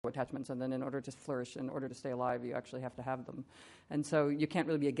attachments, and then in order to flourish, in order to stay alive, you actually have to have them. And so you can't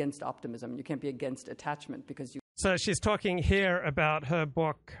really be against optimism. You can't be against attachment because you... So she's talking here about her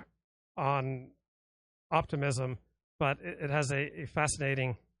book on optimism, but it has a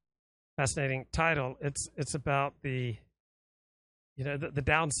fascinating title. It's about the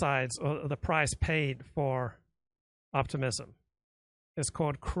downsides or the price paid for optimism. It's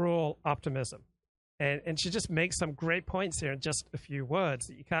called Cruel Optimism. And she just makes some great points here in just a few words,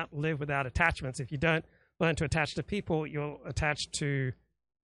 that you can't live without attachments. If you don't learn to attach to people, you'll attach to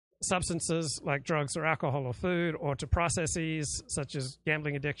substances like drugs or alcohol or food, or to processes such as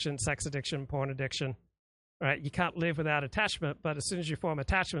gambling addiction, sex addiction, porn addiction. Right? You can't live without attachment, but as soon as you form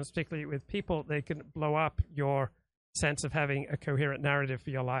attachments, particularly with people, they can blow up your sense of having a coherent narrative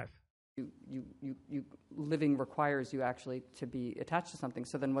for your life. Living requires you actually to be attached to something.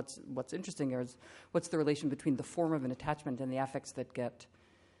 So then what's interesting here is what's the relation between the form of an attachment and the affects that get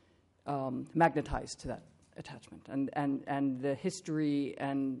magnetized to that attachment, and the history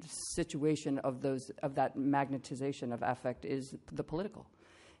and situation of that magnetization of affect is the political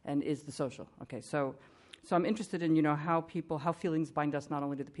and is the social. Okay, so I'm interested in how feelings bind us not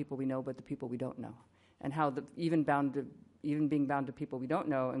only to the people we know but the people we don't know, and how even being bound to people we don't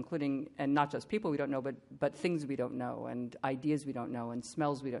know, including, and not just people we don't know, but things we don't know, and ideas we don't know, and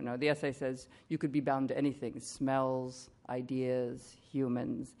smells we don't know. The essay says you could be bound to anything: smells, ideas,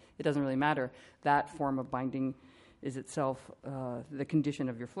 humans. It doesn't really matter. That form of binding is itself the condition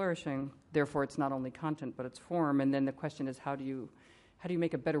of your flourishing. Therefore, it's not only content, but it's form. And then the question is, how do you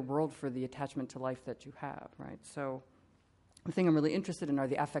make a better world for the attachment to life that you have, right? So the thing I'm really interested in are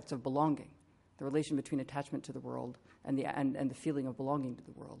the affects of belonging, the relation between attachment to the world and the feeling of belonging to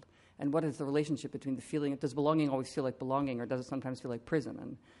the world. And what is the relationship between the feeling? Does belonging always feel like belonging, or does it sometimes feel like prison?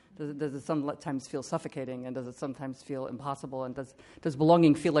 And does it sometimes feel suffocating, and does it sometimes feel impossible? And does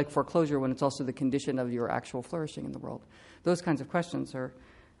belonging feel like foreclosure when it's also the condition of your actual flourishing in the world? Those kinds of questions are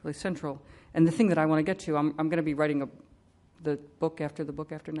really central. And the thing that I want to get to, I'm going to be writing the book after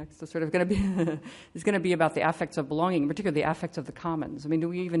next. So sort of going to be is going to be about the affects of belonging, particularly the affects of the commons. I mean, do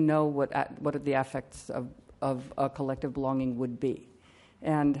we even know what the affects of a collective belonging would be?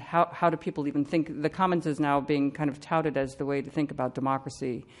 And how do people even think? The commons is now being kind of touted as the way to think about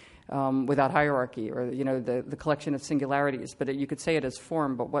democracy without hierarchy, or the collection of singularities. But you could say it as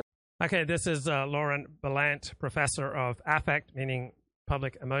form. But what? Okay, this is Lauren Ballant, professor of affect, meaning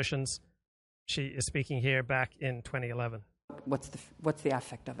public emotions. She is speaking here back in 2011. What's the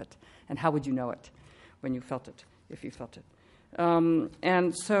affect of it, and how would you know it when you felt it, if you felt it?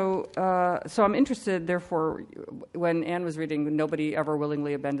 And so I'm interested, therefore, when Anne was reading, nobody ever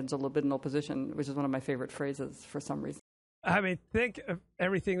willingly abandons a libidinal position, which is one of my favorite phrases for some reason. I mean, think of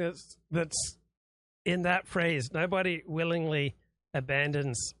everything that's in that phrase. Nobody willingly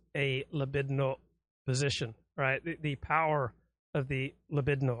abandons a libidinal position, right? The power of the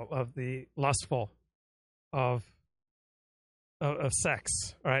libidinal, of the lustful, of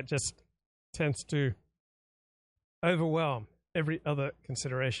sex, right, just tends to overwhelm every other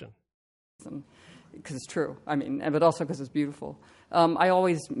consideration. Because it's true, I mean, but also because it's beautiful. I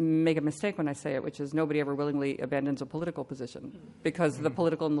always make a mistake when I say it, which is nobody ever willingly abandons a political position, because the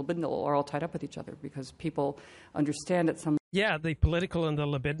political and libidinal are all tied up with each other, because people understand at some... Yeah, the political and the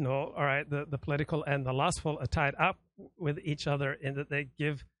libidinal, all right, the political and the lustful are tied up with each other in that they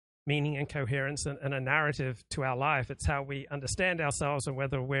give meaning and coherence and a narrative to our life. It's how we understand ourselves and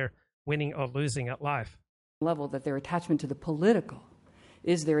whether we're winning or losing at life. Level that their attachment to the political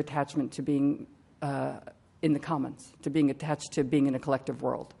is their attachment to being in the commons, to being attached to being in a collective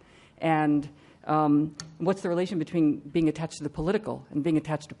world. And what's the relation between being attached to the political and being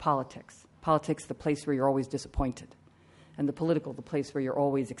attached to politics? Politics, the place where you're always disappointed, and the political, the place where you're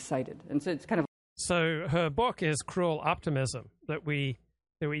always excited. And so it's kind of... So her book is Cruel Optimism, that we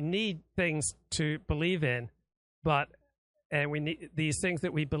need things to believe in, and we need these things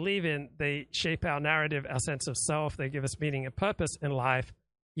that we believe in. They shape our narrative, our sense of self. They give us meaning and purpose in life,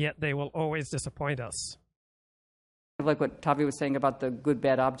 yet they will always disappoint us. Like what Tavi was saying about the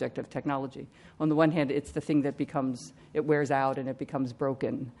good-bad object of technology. On the one hand, it's the thing that it wears out and it becomes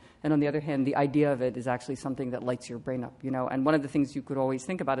broken. And on the other hand, the idea of it is actually something that lights your brain up, And one of the things you could always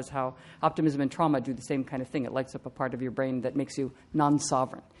think about is how optimism and trauma do the same kind of thing. It lights up a part of your brain that makes you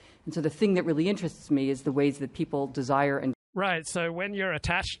non-sovereign. And so the thing that really interests me is the ways that people desire and... Right, so when you're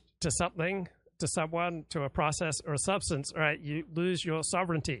attached to something, to someone, to a process or a substance, right, you lose your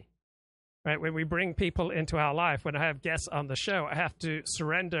sovereignty. Right, when we bring people into our life, when I have guests on the show, I have to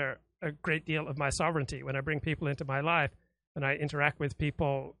surrender a great deal of my sovereignty. When I bring people into my life and I interact with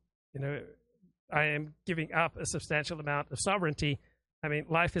people, I am giving up a substantial amount of sovereignty I mean,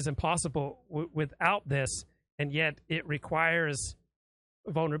 life is impossible without this, and yet it requires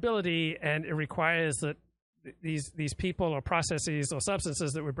vulnerability, and it requires that these people or processes or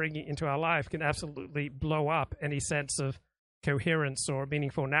substances that we're bringing into our life can absolutely blow up any sense of coherence or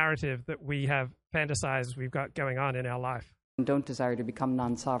meaningful narrative that we have fantasized we've got going on in our life. And don't desire to become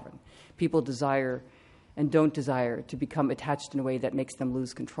non-sovereign. People desire and don't desire to become attached in a way that makes them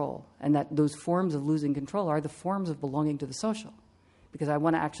lose control. And that those forms of losing control are the forms of belonging to the social. Because I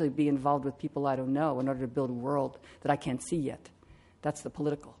want to actually be involved with people I don't know in order to build a world that I can't see yet. That's the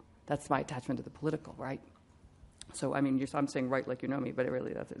political. That's my attachment to the political, right? So, I mean, I'm saying right like you know me, but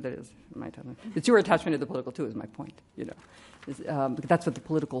really that is my attachment. It's your attachment to the political, too, is my point, you know. Because that's what the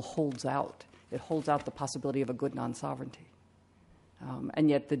political holds out. It holds out the possibility of a good non-sovereignty. And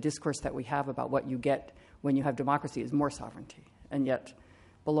yet the discourse that we have about what you get when you have democracy is more sovereignty. And yet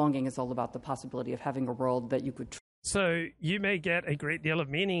belonging is all about the possibility of having a world that you could... So you may get a great deal of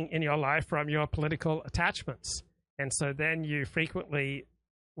meaning in your life from your political attachments. And so then you frequently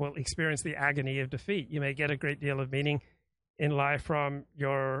will experience the agony of defeat. You may get a great deal of meaning in life from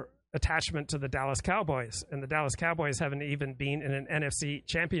your attachment to the Dallas Cowboys. And the Dallas Cowboys haven't even been in an NFC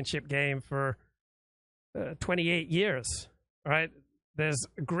championship game for 28 years, right? There's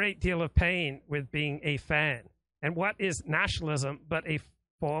a great deal of pain with being a fan. And what is nationalism but a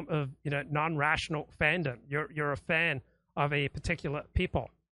form of, non-rational fandom? You're a fan of a particular people,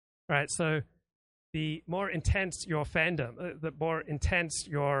 right? So the more intense your fandom, the more intense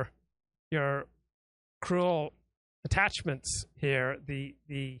your cruel attachments here, the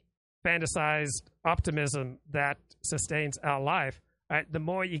fantasized optimism that sustains our life, right? The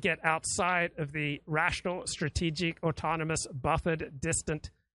more you get outside of the rational, strategic, autonomous, buffered, distant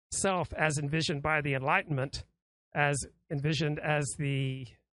self as envisioned by the Enlightenment, as envisioned as the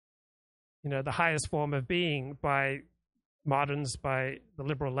highest form of being by moderns, by the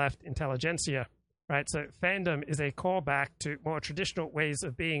liberal left intelligentsia, right? So fandom is a callback to more traditional ways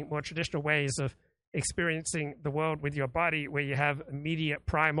of being, more traditional ways of experiencing the world with your body, where you have immediate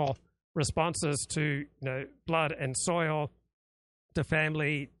primal responses to blood and soil, to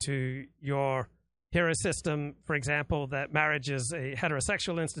family, to your hero system, for example, that marriage is a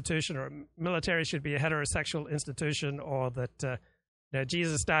heterosexual institution, or military should be a heterosexual institution, or that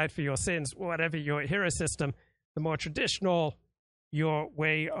Jesus died for your sins. Whatever your hero system, the more traditional your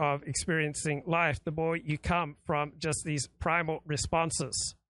way of experiencing life, the more you come from just these primal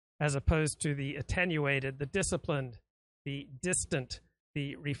responses, as opposed to the attenuated, the disciplined, the distant,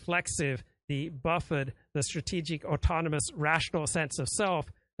 the reflexive, the buffered, the strategic, autonomous, rational sense of self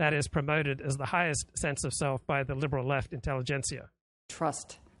that is promoted as the highest sense of self by the liberal left intelligentsia.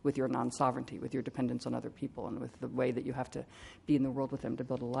 Trust with your non-sovereignty, with your dependence on other people, and with the way that you have to be in the world with them to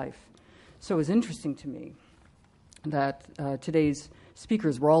build a life. So it was interesting to me that today's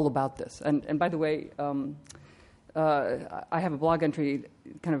speakers were all about this. And by the way, I have a blog entry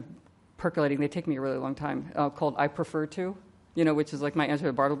kind of percolating. They take me a really long time, called I Prefer To, which is like my answer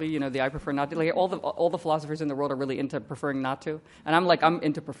to Bartleby, the I prefer not to. Like all the philosophers in the world are really into preferring not to. And I'm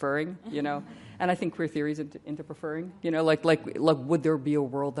into preferring, And I think queer theory is into preferring, like would there be a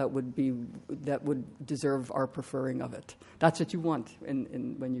world that would deserve our preferring of it? That's what you want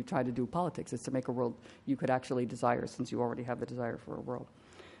when you try to do politics, is to make a world you could actually desire, since you already have the desire for a world.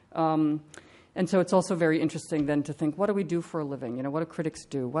 And so it's also very interesting then to think, what do we do for a living? What do critics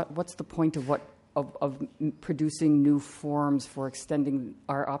do? What's the point of of producing new forms for extending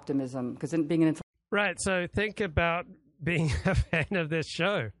our optimism? Because being an right. So think about being a fan of this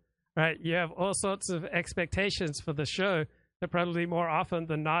show, right? You have all sorts of expectations for the show that probably more often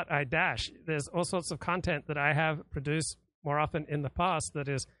than not I dash. There's all sorts of content that I have produced more often in the past that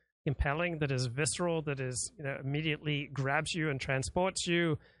is compelling, that is visceral, that is immediately grabs you and transports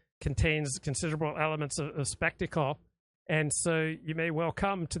you, contains considerable elements of spectacle. And so you may well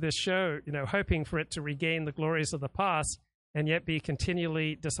come to this show, hoping for it to regain the glories of the past, and yet be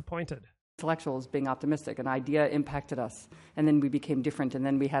continually disappointed. Intellectuals being optimistic, an idea impacted us, and then we became different, and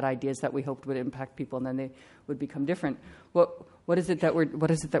then we had ideas that we hoped would impact people, and then they would become different. What is it that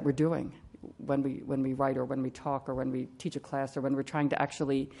we're doing when we write, or when we talk, or when we teach a class, or when we're trying to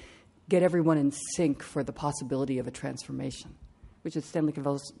actually get everyone in sync for the possibility of a transformation? Which is Stanley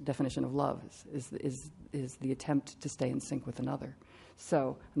Cavell's definition of love, is the attempt to stay in sync with another.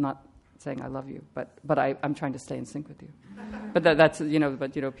 So I'm not saying I love you, but I'm trying to stay in sync with you. But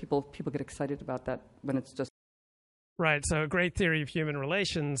people get excited about that when it's just right. So a great theory of human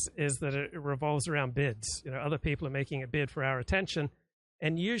relations is that it revolves around bids. Other people are making a bid for our attention,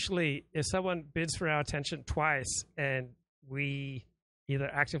 and usually if someone bids for our attention twice and we either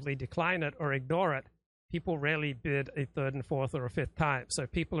actively decline it or ignore it, people rarely bid a third and fourth or a fifth time. So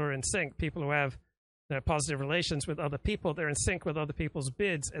people are in sync. People who have positive relations with other people, they're in sync with other people's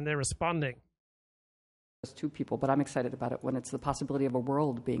bids, and they're responding. Just two people, but I'm excited about it when it's the possibility of a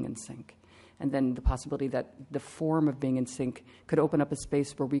world being in sync. And then the possibility that the form of being in sync could open up a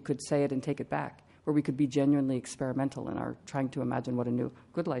space where we could say it and take it back, where we could be genuinely experimental in our trying to imagine what a new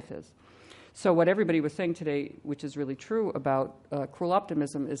good life is. So what everybody was saying today, which is really true about cruel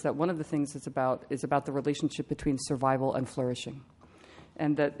optimism, is that one of the things is about the relationship between survival and flourishing.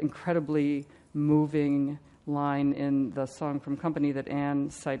 And that incredibly moving line in the song from Company that Anne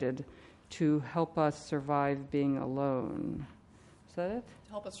cited, to help us survive being alone. Is that it?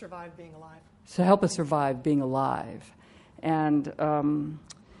 To help us survive being alive. To help us survive being alive. And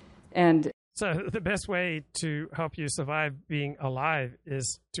so the best way to help you survive being alive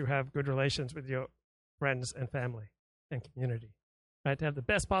is to have good relations with your friends and family and community, right? To have the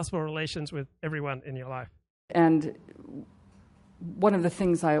best possible relations with everyone in your life. And one of the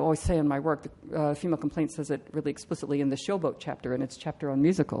things I always say in my work, Female Complaint says it really explicitly in the Showboat chapter, in its chapter on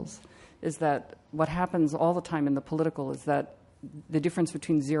musicals, is that what happens all the time in the political is that the difference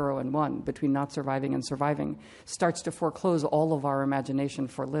between 0 and 1, between not surviving and surviving, starts to foreclose all of our imagination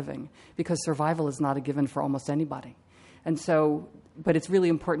for living, because survival is not a given for almost anybody. And so, but it's really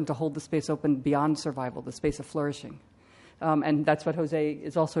important to hold the space open beyond survival, the space of flourishing. And that's what Jose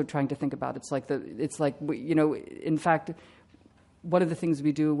is also trying to think about. In fact, one of the things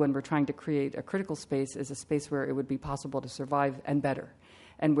we do when we're trying to create a critical space is a space where it would be possible to survive and better,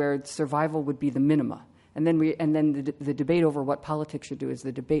 and where survival would be the minima. And then the debate over what politics should do is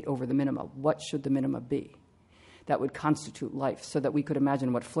the debate over the minima. What should the minima be that would constitute life, so that we could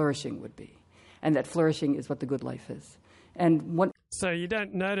imagine what flourishing would be, and that flourishing is what the good life is. So you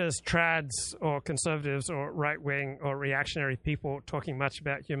don't notice trads or conservatives or right-wing or reactionary people talking much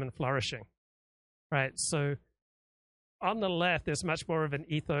about human flourishing, right? So on the left, there's much more of an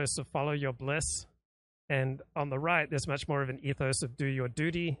ethos of follow your bliss. And on the right, there's much more of an ethos of do your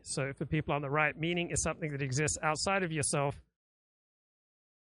duty. So for people on the right, meaning is something that exists outside of yourself,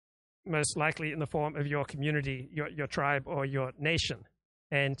 most likely in the form of your community, your tribe, or your nation.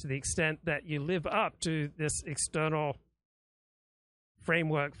 And to the extent that you live up to this external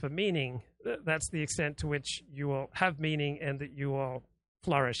framework for meaning, that's the extent to which you will have meaning and that you will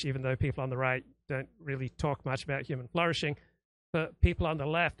flourish, even though people on the right don't really talk much about human flourishing. For people on the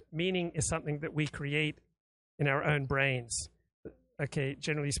left, meaning is something that we create in our own brains. Okay,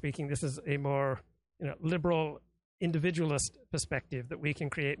 generally speaking, this is a more liberal individualist perspective, that we can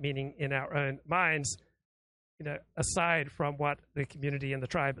create meaning in our own minds, aside from what the community and the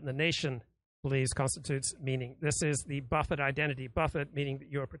tribe and the nation believes constitutes meaning. This is the buffered identity. Buffered meaning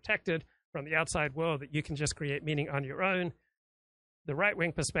that you are protected from the outside world, that you can just create meaning on your own. The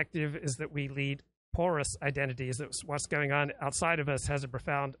right-wing perspective is that we lead porous identities, that what's going on outside of us has a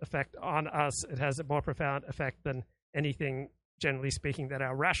profound effect on us. It has a more profound effect than anything, generally speaking, that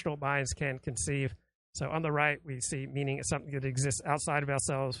our rational minds can conceive. So on the right, we see meaning as something that exists outside of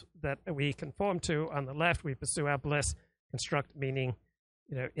ourselves that we conform to. On the left, we pursue our bliss, construct meaning,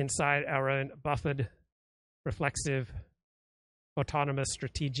 inside our own buffered, reflexive, autonomous,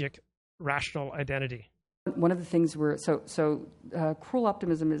 strategic, rational identity. One of the things cruel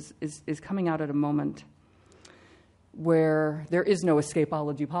optimism is coming out at a moment where there is no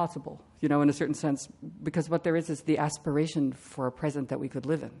escapology possible, in a certain sense, because what there is the aspiration for a present that we could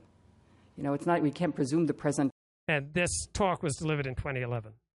live in. It's not, we can't presume the present. And this talk was delivered in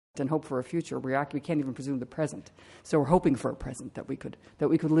 2011. And hope for a future. We can't even presume the present. So we're hoping for a present that we could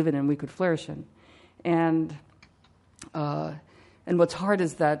live in and we could flourish in. And what's hard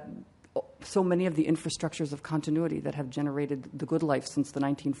is that so many of the infrastructures of continuity that have generated the good life since the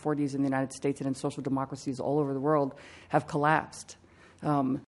 1940s in the United States and in social democracies all over the world have collapsed.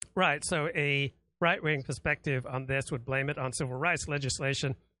 Right. So a right-wing perspective on this would blame it on civil rights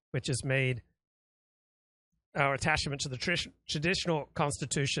legislation, which has made our attachment to the traditional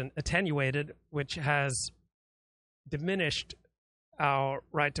constitution attenuated, which has diminished our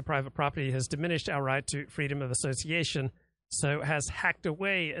right to private property, has diminished our right to freedom of association, so has hacked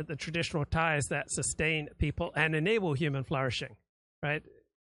away at the traditional ties that sustain people and enable human flourishing, right?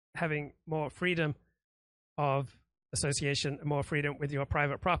 Having more freedom of association, more freedom with your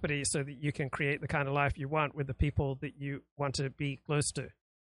private property so that you can create the kind of life you want with the people that you want to be close to.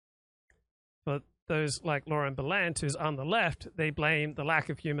 For those like Lauren Belant, who's on the left, they blame the lack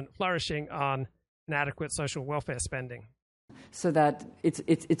of human flourishing on inadequate social welfare spending. So that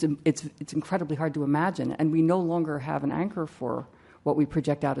it's incredibly hard to imagine, and we no longer have an anchor for what we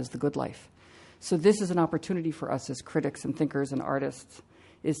project out as the good life. So this is an opportunity for us as critics and thinkers and artists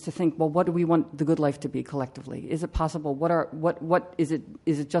is to think, well, what do we want the good life to be collectively? Is it possible? What is it?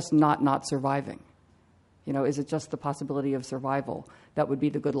 Is it just not surviving? Is it just the possibility of survival that would be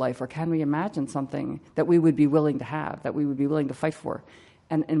the good life? Or can we imagine something that we would be willing to have, that we would be willing to fight for,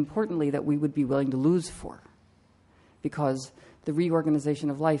 and importantly, that we would be willing to lose for? Because the reorganization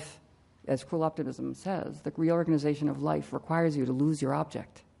of life, as cruel optimism says, the reorganization of life requires you to lose your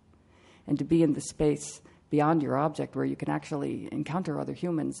object and to be in the space beyond your object where you can actually encounter other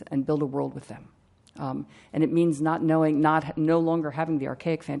humans and build a world with them. And it means no longer having the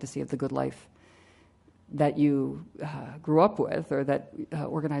archaic fantasy of the good life that you grew up with or that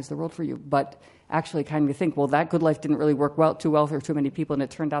organized the world for you, but actually kind of think, well, that good life didn't really work too well for too many people, and it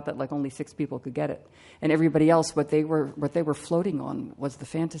turned out that like only 6 people could get it. And everybody else, what they were floating on was the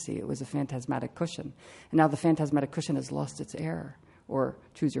fantasy. It was a phantasmatic cushion. And now the phantasmatic cushion has lost its air, or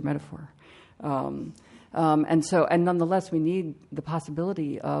choose your metaphor. And nonetheless, we need the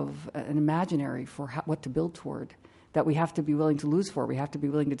possibility of an imaginary for what to build toward, that we have to be willing to lose for. We have to be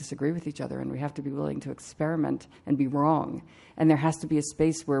willing to disagree with each other, and we have to be willing to experiment and be wrong. And there has to be a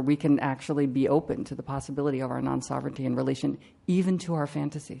space where we can actually be open to the possibility of our non-sovereignty in relation even to our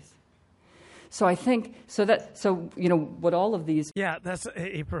fantasies. So I think, what all of these... Yeah, that's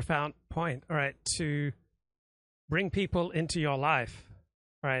a profound point, all right, to bring people into your life,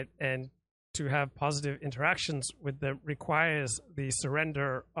 right, and to have positive interactions with them requires the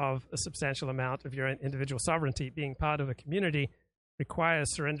surrender of a substantial amount of your individual sovereignty. Being part of a community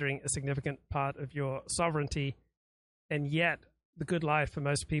requires surrendering a significant part of your sovereignty, and yet the good life for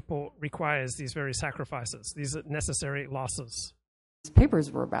most people requires these very sacrifices. These are necessary losses. These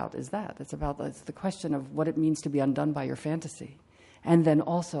papers were about is that. It's the question of what it means to be undone by your fantasy, and then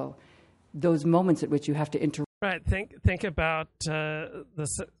also those moments at which you have to Right. Think about the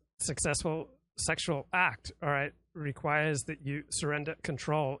successful sexual act, all right, requires that you surrender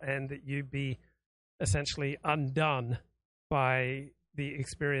control and that you be essentially undone by the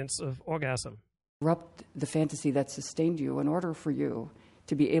experience of orgasm. Interrupt the fantasy that sustained you in order for you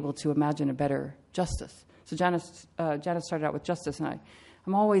to be able to imagine a better justice. So Janice started out with justice, and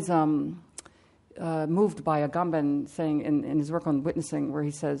I'm always moved by Agamben saying in his work on witnessing, where he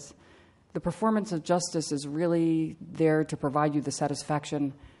says, the performance of justice is really there to provide you the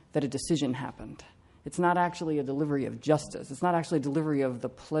satisfaction that a decision happened. It's not actually a delivery of justice. It's not actually a delivery of the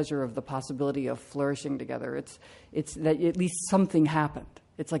pleasure of the possibility of flourishing together. It's that at least something happened.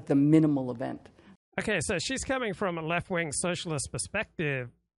 It's like the minimal event. Okay, so she's coming from a left-wing socialist perspective,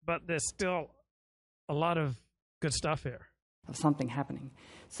 but there's still a lot of good stuff here. Of something happening.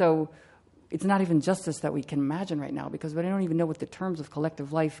 So it's not even justice that we can imagine right now, because we don't even know what the terms of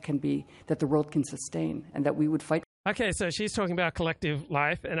collective life can be that the world can sustain and that we would fight. Okay, so she's talking about collective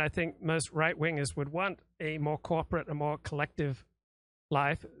life, and I think most right-wingers would want a more corporate, a more collective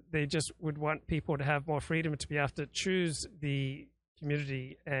life. They just would want people to have more freedom to be able to choose the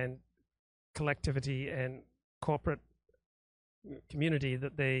community and collectivity and corporate community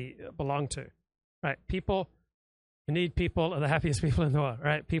that they belong to, right? People who need people are the happiest people in the world,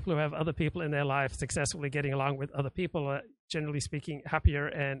 right? People who have other people in their life successfully getting along with other people are, generally speaking, happier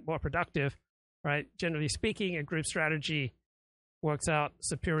and more productive, right? Generally speaking, a group strategy works out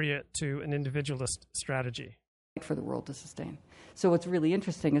superior to an individualist strategy. For the world to sustain. So what's really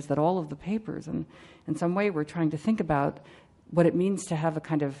interesting is that all of the papers, and in some way we're trying to think about what it means to have a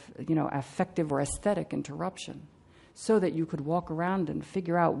kind of, affective or aesthetic interruption, so that you could walk around and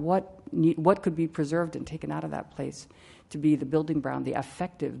figure out what could be preserved and taken out of that place to be the building ground, the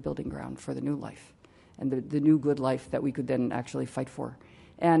affective building ground for the new life, and the new good life that we could then actually fight for.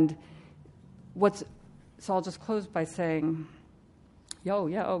 And so I'll just close by saying,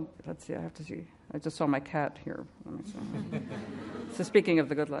 let's see, I have to see. I just saw my cat here. Let me see. So speaking of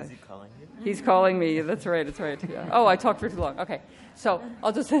the good life. Is he calling you? He's calling me. That's right. Yeah. Oh, I talked for too long. Okay. So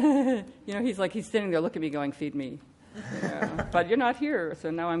I'll just, he's standing there looking at me going, feed me. Yeah. But you're not here, so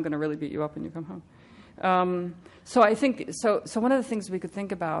now I'm going to really beat you up when you come home. So I think, so one of the things we could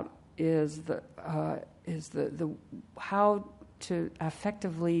think about is the how to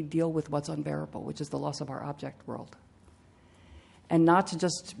effectively deal with what's unbearable, which is the loss of our object world. And not to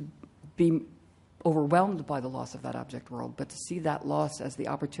just be overwhelmed by the loss of that object world, but to see that loss as the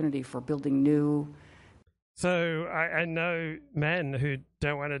opportunity for building new. So I know men who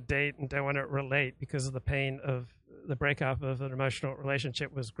don't want to date and don't want to relate because of the pain of the breakup of an emotional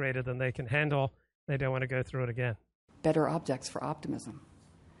relationship was greater than they can handle. They don't want to go through it again. Better objects for optimism.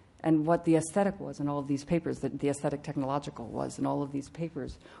 And what the aesthetic was in all of these papers, that the aesthetic technological was in all of these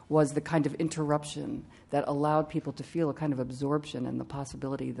papers, was the kind of interruption that allowed people to feel a kind of absorption in the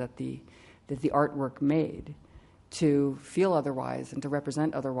possibility that the artwork made to feel otherwise and to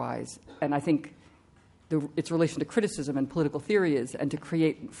represent otherwise. And I think its relation to criticism and political theory is, and to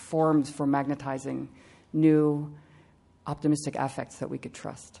create forms for magnetizing new optimistic affects that we could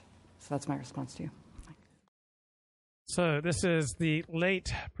trust. So that's my response to you. So this is the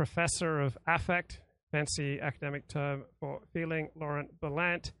late professor of affect, fancy academic term for feeling, Lauren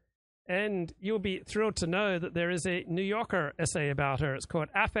Berlant. And you'll be thrilled to know that there is a New Yorker essay about her. It's called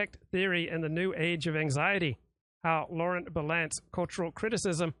Affect Theory and the New Age of Anxiety, How Lauren Berlant's Cultural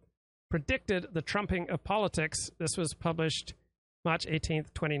Criticism Predicted the Trumping of Politics. This was published March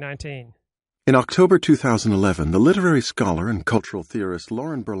 18th, 2019. In October 2011, the literary scholar and cultural theorist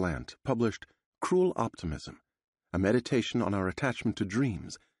Lauren Berlant published Cruel Optimism, a meditation on our attachment to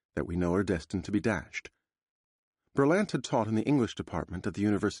dreams that we know are destined to be dashed. Berlant had taught in the English department at the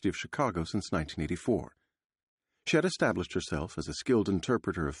University of Chicago since 1984. She had established herself as a skilled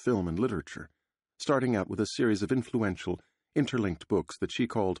interpreter of film and literature, starting out with a series of influential, interlinked books that she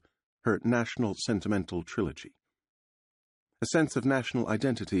called her National Sentimental Trilogy. A sense of national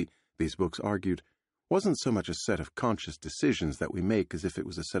identity, these books argued, wasn't so much a set of conscious decisions that we make as if it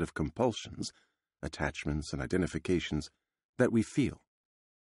was a set of compulsions, attachments and identifications that we feel.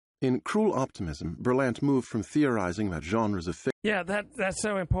 In Cruel Optimism, Berlant moved from theorizing about genres of fiction. Yeah, that's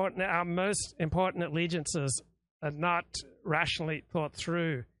so important. Our most important allegiances are not rationally thought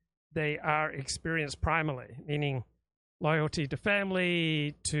through. They are experienced primally, meaning loyalty to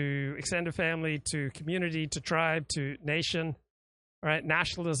family, to extended family, to community, to tribe, to nation. Right?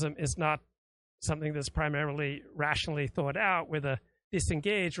 Nationalism is not something that's primarily rationally thought out with a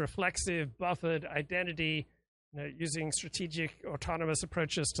disengaged, reflexive, buffered identity, using strategic, autonomous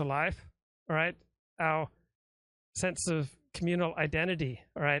approaches to life. All right, our sense of communal identity,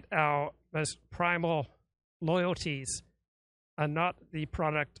 all right, our most primal loyalties are not the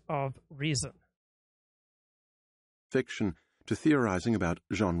product of reason. Fiction to theorizing about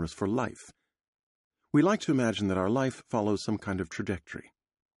genres for life. We like to imagine that our life follows some kind of trajectory,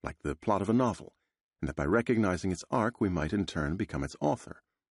 like the plot of a novel, and that by recognizing its arc, we might in turn become its author.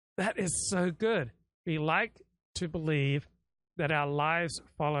 That is so good. We like to believe that our lives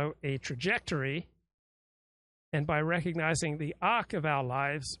follow a trajectory, and by recognizing the arc of our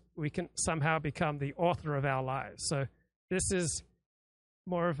lives, we can somehow become the author of our lives. So this is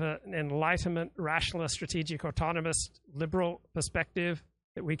more of an enlightenment, rationalist, strategic, autonomous, liberal perspective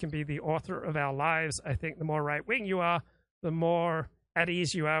that we can be the author of our lives. I think the more right-wing you are, the more at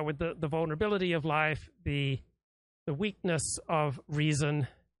ease you are with the vulnerability of life, the weakness of reason,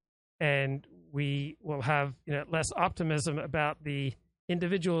 and we will have less optimism about the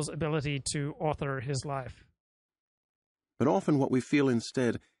individual's ability to author his life. But often what we feel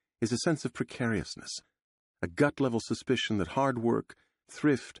instead is a sense of precariousness, a gut-level suspicion that hard work,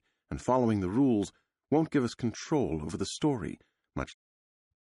 thrift, and following the rules won't give us control over the story much.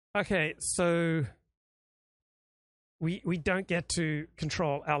 Okay, so we don't get to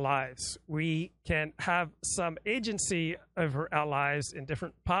control our lives. We can have some agency over our lives in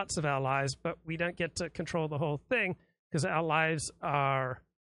different parts of our lives, but we don't get to control the whole thing because our lives are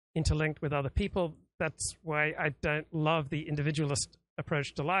interlinked with other people. That's why I don't love the individualist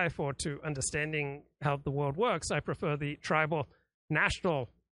approach to life or to understanding how the world works. I prefer the tribal, national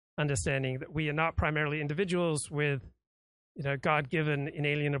understanding that we are not primarily individuals with God-given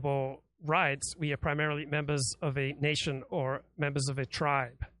inalienable rights. We are primarily members of a nation or members of a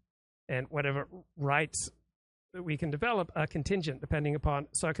tribe. And whatever rights that we can develop are contingent depending upon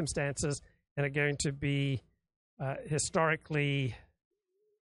circumstances and are going to be historically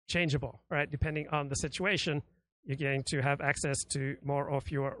changeable, right? Depending on the situation, you're going to have access to more or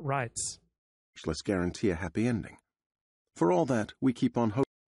fewer rights. Let's guarantee a happy ending. For all that, we keep on hoping.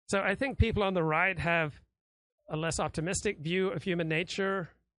 So I think people on the right have a less optimistic view of human nature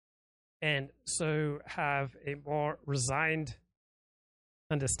and so have a more resigned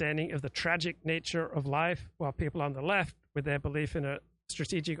understanding of the tragic nature of life, while people on the left, with their belief in a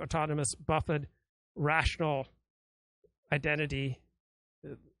strategic, autonomous, buffered, rational identity,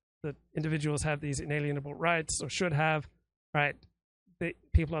 that individuals have these inalienable rights or should have, right? The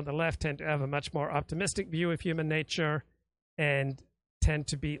people on the left tend to have a much more optimistic view of human nature and tend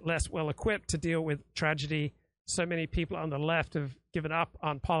to be less well-equipped to deal with tragedy. So many people on the left have given up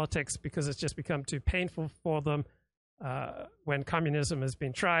on politics because it's just become too painful for them. When communism has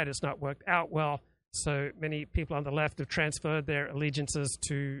been tried, it's not worked out well. So many people on the left have transferred their allegiances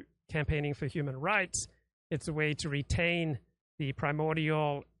to campaigning for human rights. It's a way to retain the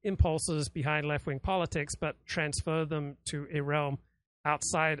primordial impulses behind left-wing politics, but transfer them to a realm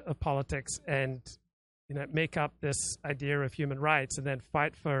outside of politics and make up this idea of human rights and then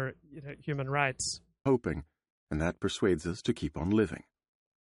fight for human rights. Hoping, and that persuades us to keep on living.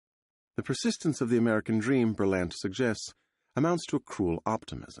 The persistence of the American dream, Berlant suggests, amounts to a cruel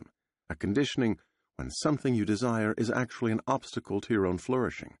optimism, a conditioning when something you desire is actually an obstacle to your own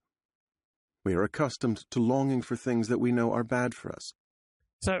flourishing. We are accustomed to longing for things that we know are bad for us.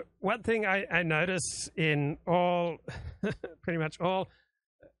 So one thing I notice in all, pretty much all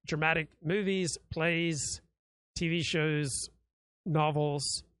dramatic movies, plays, TV shows,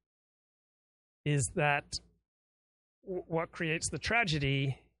 novels, is that what creates the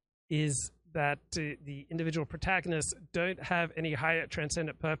tragedy is that the individual protagonists don't have any higher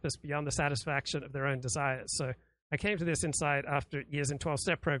transcendent purpose beyond the satisfaction of their own desires. So I came to this insight after years in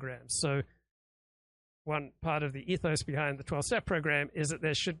 12-step programs. So one part of the ethos behind the 12-step program is that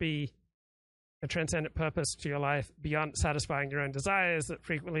there should be a transcendent purpose to your life beyond satisfying your own desires, that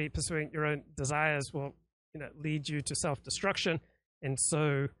frequently pursuing your own desires will lead you to self-destruction. And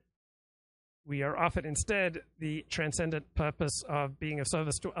so we are offered instead the transcendent purpose of being of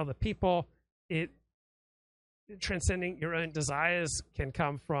service to other people. Transcending your own desires can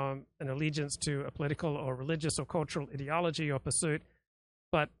come from an allegiance to a political or religious or cultural ideology or pursuit,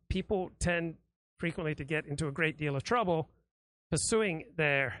 but people tend frequently to get into a great deal of trouble pursuing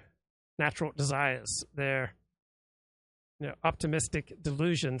their natural desires, their optimistic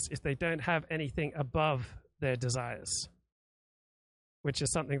delusions, if they don't have anything above their desires, which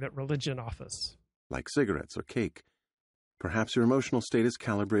is something that religion offers. Like cigarettes or cake. Perhaps your emotional state is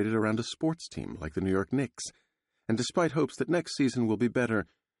calibrated around a sports team like the New York Knicks, and despite hopes that next season will be better,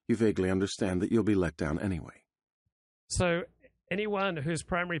 you vaguely understand that you'll be let down anyway. So anyone whose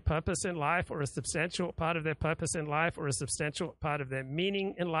primary purpose in life, or a substantial part of their purpose in life, or a substantial part of their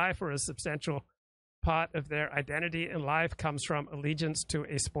meaning in life, or a substantial part of their identity in life comes from allegiance to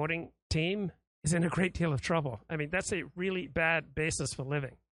a sporting team is in a great deal of trouble. I mean, that's a really bad basis for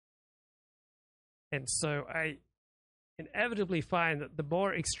living. And so I inevitably find that the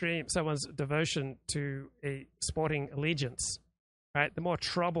more extreme someone's devotion to a sporting allegiance, right, the more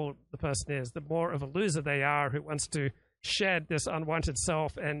troubled the person is, the more of a loser they are who wants to shed this unwanted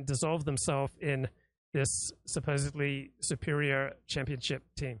self and dissolve themselves in this supposedly superior championship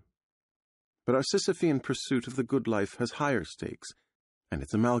team. But our Sisyphean pursuit of the good life has higher stakes, and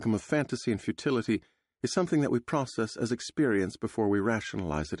its amalgam of fantasy and futility is something that we process as experience before we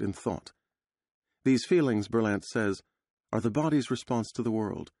rationalize it in thought. These feelings, Berlant says, are the body's response to the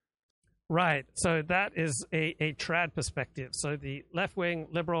world. Right. So that is a trad perspective. So the left-wing,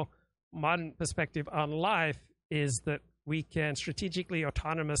 liberal, modern perspective on life is that we can strategically,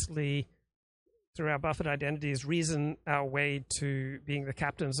 autonomously, through our buffered identities, reason our way to being the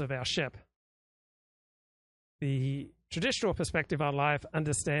captains of our ship. The traditional perspective on life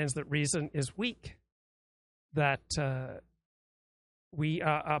understands that reason is weak, that we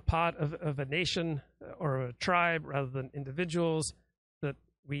are part of a nation or a tribe rather than individuals, that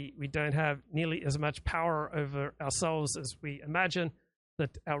we don't have nearly as much power over ourselves as we imagine,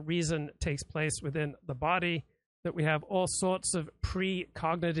 that our reason takes place within the body, that we have all sorts of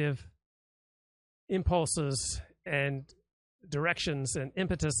precognitive impulses and directions and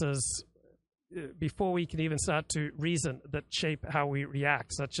impetuses before we can even start to reason that shape how we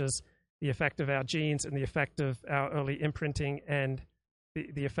react, such as the effect of our genes and the effect of our early imprinting and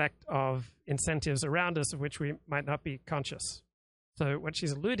the effect of incentives around us of which we might not be conscious. So what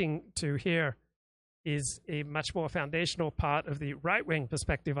she's alluding to here is a much more foundational part of the right-wing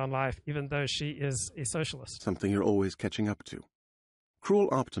perspective on life, even though she is a socialist. Something you're always catching up to. Cruel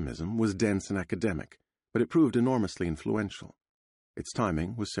optimism was dense and academic, but it proved enormously influential. Its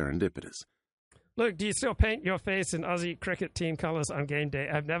timing was serendipitous. Look, do you still paint your face in Aussie cricket team colours on game day?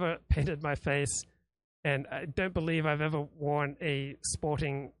 I've never painted my face, and I don't believe I've ever worn a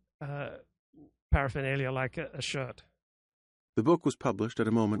sporting paraphernalia like a shirt. The book was published at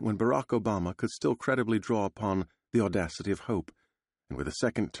a moment when Barack Obama could still credibly draw upon the audacity of hope, and with a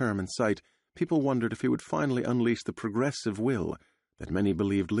second term in sight, people wondered if he would finally unleash the progressive will that many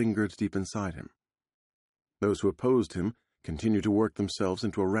believed lingered deep inside him. Those who opposed him continued to work themselves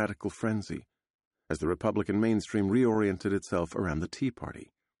into a radical frenzy, as the Republican mainstream reoriented itself around the Tea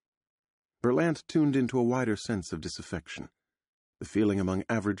Party. Berlant tuned into a wider sense of disaffection, the feeling among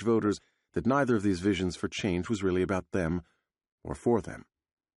average voters that neither of these visions for change was really about them or for them.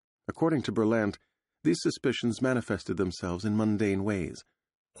 According to Berlant, these suspicions manifested themselves in mundane ways.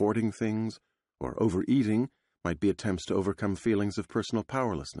 Hoarding things or overeating might be attempts to overcome feelings of personal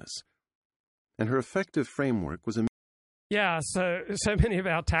powerlessness. And her effective framework was Yeah, so many of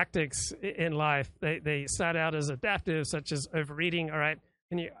our tactics in life, they start out as adaptive, such as overeating. All right,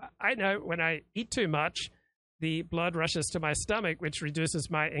 I know when I eat too much, the blood rushes to my stomach, which reduces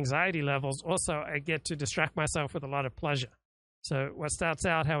my anxiety levels. Also, I get to distract myself with a lot of pleasure. So what starts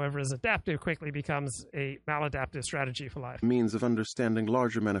out, however, as adaptive quickly becomes a maladaptive strategy for life. Means of understanding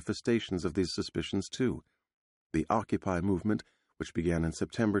larger manifestations of these suspicions, too. The Occupy movement, which began in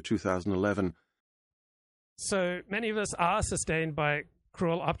September 2011. So many of us are sustained by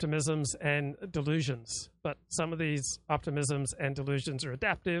cruel optimisms and delusions, but some of these optimisms and delusions are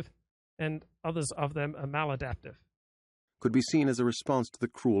adaptive, and others of them are maladaptive. Could be seen as a response to the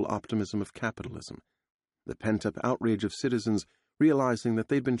cruel optimism of capitalism, the pent-up outrage of citizens realizing that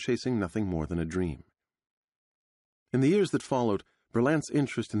they'd been chasing nothing more than a dream. In the years that followed, Berlant's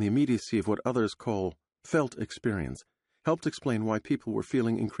interest in the immediacy of what others call felt experience helped explain why people were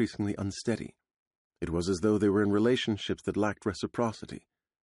feeling increasingly unsteady. It was as though they were in relationships that lacked reciprocity.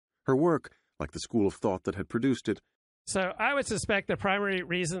 Her work, like the school of thought that had produced it. So I would suspect the primary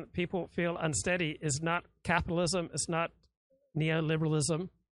reason people feel unsteady is not capitalism, it's not neoliberalism.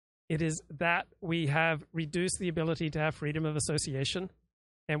 It is that we have reduced the ability to have freedom of association,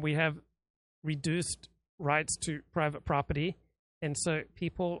 and we have reduced rights to private property. And so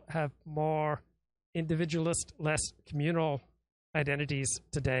people have more individualist, less communal identities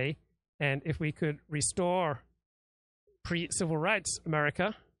today. And if we could restore pre-civil rights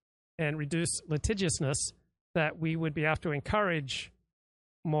America and reduce litigiousness, that we would be able to encourage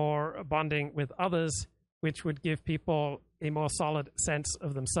more bonding with others, which would give people a more solid sense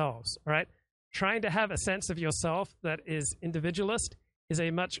of themselves, all right? Trying to have a sense of yourself that is individualist is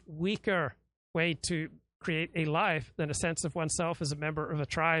a much weaker way to create a life than a sense of oneself as a member of a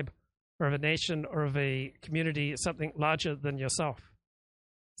tribe or of a nation or of a community, something larger than yourself.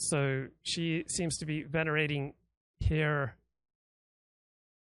 So she seems to be venerating here.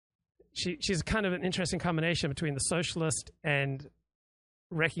 She's kind of an interesting combination between the socialist and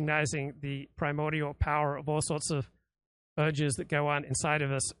recognizing the primordial power of all sorts of urges that go on inside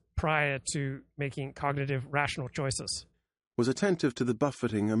of us prior to making cognitive, rational choices. Was attentive to the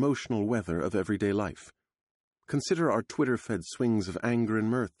buffeting emotional weather of everyday life. Consider our Twitter-fed swings of anger and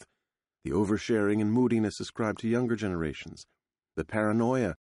mirth, the oversharing and moodiness ascribed to younger generations, the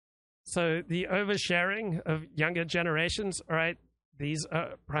paranoia. So the oversharing of younger generations, all right, these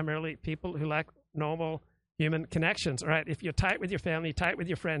are primarily people who lack normal human connections, all right? If you're tight with your family, tight with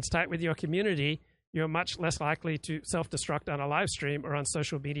your friends, tight with your community, you're much less likely to self-destruct on a live stream or on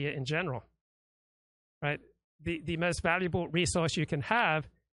social media in general, right? The most valuable resource you can have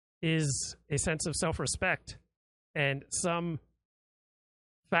is a sense of self-respect and some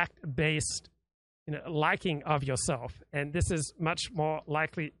fact-based liking of yourself. And this is much more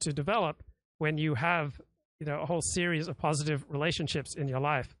likely to develop when you have a whole series of positive relationships in your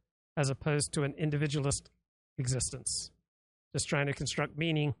life as opposed to an individualist existence, just trying to construct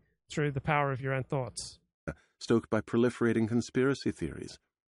meaning through the power of your own thoughts. Stoked by proliferating conspiracy theories,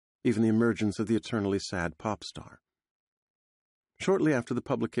 even the emergence of the eternally sad pop star. Shortly after the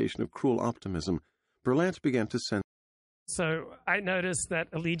publication of Cruel Optimism, Berlant began to sense. So I noticed that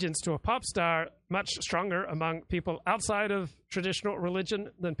allegiance to a pop star much stronger among people outside of traditional religion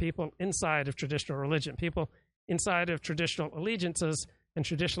than people inside of traditional religion. People inside of traditional allegiances and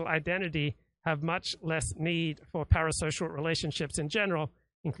traditional identity have much less need for parasocial relationships in general,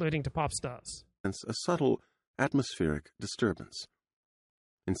 including to pop stars. A subtle atmospheric disturbance.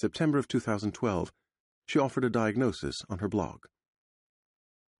 In September of 2012, she offered a diagnosis on her blog.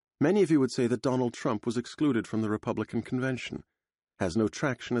 Many of you would say that Donald Trump was excluded from the Republican convention, has no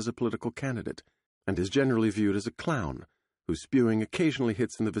traction as a political candidate, and is generally viewed as a clown whose spewing occasionally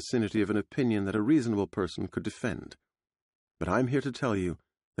hits in the vicinity of an opinion that a reasonable person could defend. But I'm here to tell you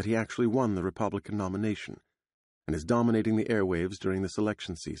that he actually won the Republican nomination and is dominating the airwaves during this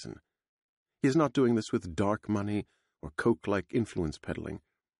election season. He is not doing this with dark money or Coke-like influence peddling.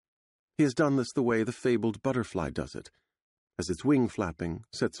 He has done this the way the fabled butterfly does it, as its wing flapping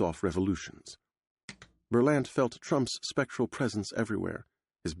sets off revolutions. Berlant felt Trump's spectral presence everywhere,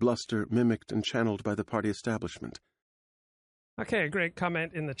 his bluster mimicked and channeled by the party establishment. Okay, a great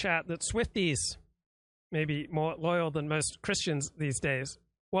comment in the chat that Swifties may be more loyal than most Christians these days.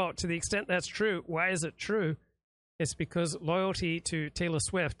 Well, to the extent that's true, why is it true? It's because loyalty to Taylor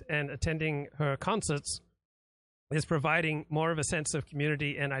Swift and attending her concerts is providing more of a sense of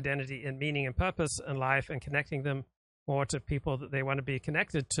community and identity and meaning and purpose in life and connecting them more to people that they want to be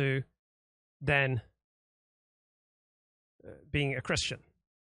connected to than being a Christian.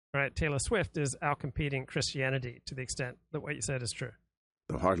 Right? Taylor Swift is outcompeting Christianity to the extent that what you said is true.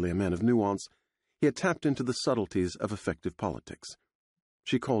 Though hardly a man of nuance, he had tapped into the subtleties of effective politics.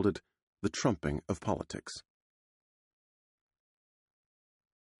 She called it the trumping of politics.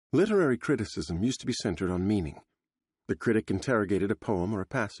 Literary criticism used to be centered on meaning. The critic interrogated a poem or a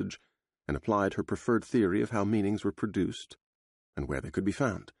passage and applied her preferred theory of how meanings were produced and where they could be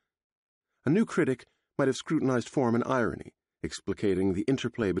found. A new critic might have scrutinized form and irony, explicating the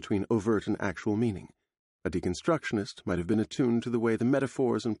interplay between overt and actual meaning. A deconstructionist might have been attuned to the way the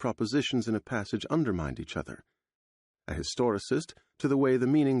metaphors and propositions in a passage undermined each other. A historicist to the way the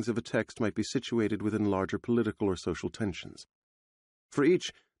meanings of a text might be situated within larger political or social tensions. For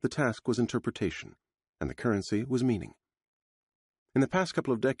each, the task was interpretation, and the currency was meaning. In the past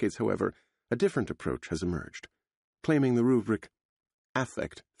couple of decades, however, a different approach has emerged, claiming the rubric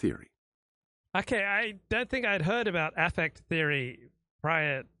affect theory. Okay, I don't think I'd heard about affect theory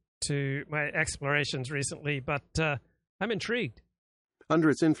prior to my explorations recently, but I'm intrigued. Under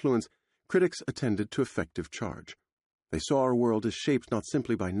its influence, critics attended to effective charge. They saw our world as shaped not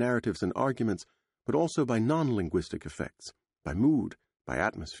simply by narratives and arguments, but also by non-linguistic effects, by mood, by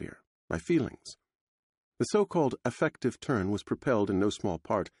atmosphere, by feelings. The so-called affective turn was propelled in no small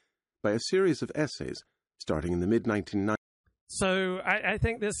part by a series of essays starting in the mid-1990s. So I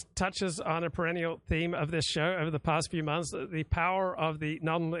think this touches on a perennial theme of this show over the past few months, the power of the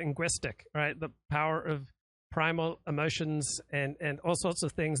non-linguistic, right? The power of primal emotions and all sorts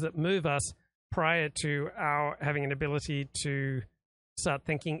of things that move us prior to our having an ability to start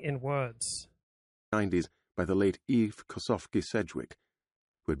thinking in words. 90s by the late Eve Kosofsky-Sedgwick,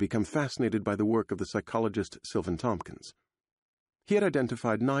 who had become fascinated by the work of the psychologist Sylvan Tompkins. He had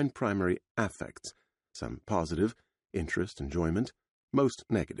identified 9 primary affects, some positive, interest, enjoyment, most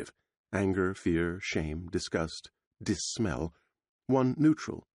negative, anger, fear, shame, disgust, dissmell, 1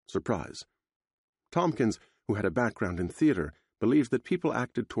 neutral, surprise. Tompkins, who had a background in theater, believed that people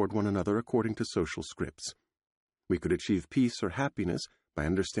acted toward one another according to social scripts. We could achieve peace or happiness by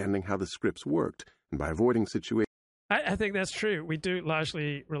understanding how the scripts worked and by avoiding situations. I think that's true. We do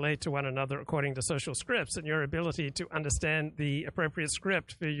largely relate to one another according to social scripts, and your ability to understand the appropriate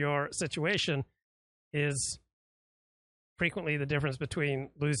script for your situation is frequently the difference between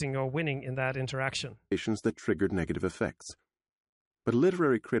losing or winning in that interaction. That triggered negative effects. But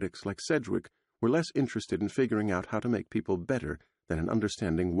literary critics like Sedgwick were less interested in figuring out how to make people better than in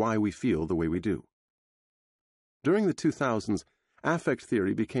understanding why we feel the way we do. During the 2000s, affect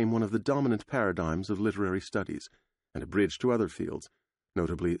theory became one of the dominant paradigms of literary studies and a bridge to other fields,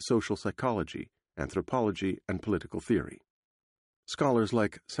 notably social psychology, anthropology, and political theory. Scholars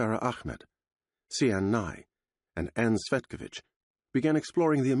like Sarah Ahmed, Sian Nye, and Anne Svetkovich began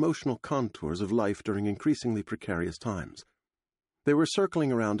exploring the emotional contours of life during increasingly precarious times. They were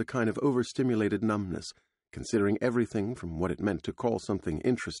circling around a kind of overstimulated numbness, considering everything from what it meant to call something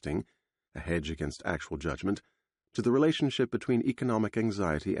interesting, a hedge against actual judgment, to the relationship between economic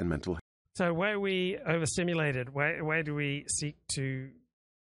anxiety and mental health. So where are we overstimulated? Where do we seek to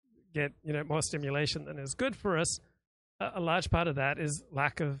get more stimulation than is good for us? A large part of that is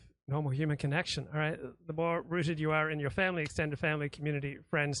lack of normal human connection. All right, the more rooted you are in your family, extended family, community,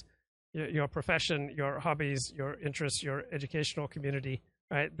 friends, your profession, your hobbies, your interests, your educational community,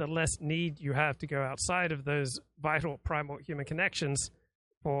 right, the less need you have to go outside of those vital primal human connections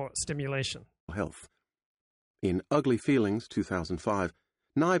for stimulation. Health. In Ugly Feelings, 2005,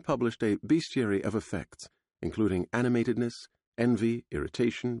 Nye published a bestiary of effects, including animatedness, envy,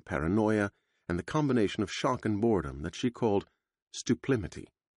 irritation, paranoia, and the combination of shock and boredom that she called stuplimity.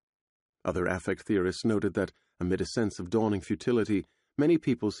 Other affect theorists noted that, amid a sense of dawning futility, many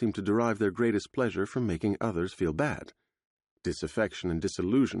people seem to derive their greatest pleasure from making others feel bad. Disaffection and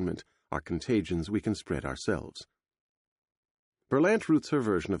disillusionment are contagions we can spread ourselves. Berlant roots her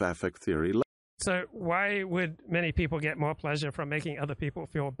version of affect theory. So why would many people get more pleasure from making other people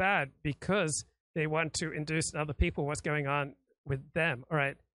feel bad? Because they want to induce in other people what's going on with them. All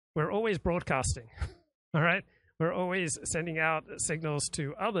right, we're always broadcasting. All right, we're always sending out signals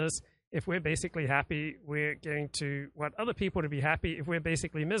to others. If we're basically happy, we're going to want other people to be happy. If we're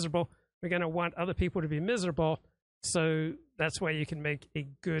basically miserable, we're going to want other people to be miserable. So that's why you can make a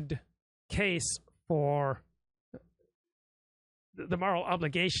good case for the moral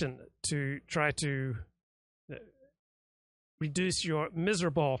obligation to try to reduce your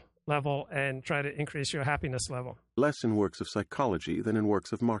miserable level and try to increase your happiness level. Less in works of psychology than in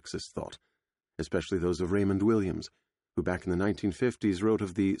works of Marxist thought, especially those of Raymond Williams, who back in the 1950s wrote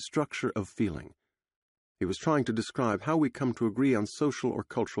of the structure of feeling. He was trying to describe how we come to agree on social or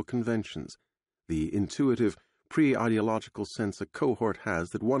cultural conventions, the intuitive, pre-ideological sense a cohort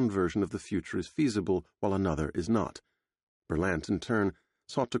has that one version of the future is feasible while another is not. Berlant, in turn,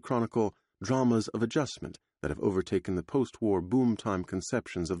 sought to chronicle dramas of adjustment that have overtaken the post-war boom-time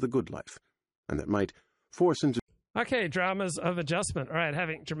conceptions of the good life, and that might force into... Okay, dramas of adjustment. All right,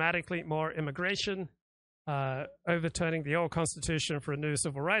 having dramatically more immigration, overturning the old constitution for a new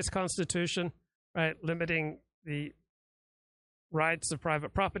civil rights constitution, right, limiting the rights of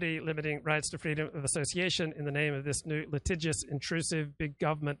private property, limiting rights to freedom of association in the name of this new litigious, intrusive, big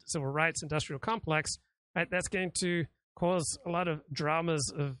government civil rights industrial complex, right, that's going to cause a lot of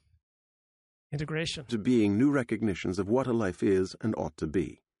dramas of integration. To being new recognitions of what a life is and ought to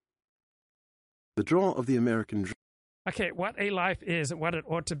be. The draw of the American dream. Okay, what a life is and what it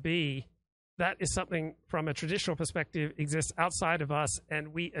ought to be, that is something from a traditional perspective exists outside of us,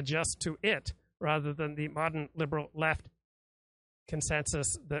 and we adjust to it rather than the modern liberal left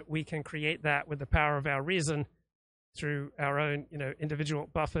consensus that we can create that with the power of our reason through our own, individual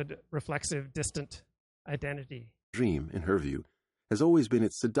buffered, reflexive, distant identity. Dream, in her view, has always been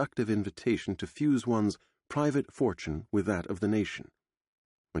its seductive invitation to fuse one's private fortune with that of the nation.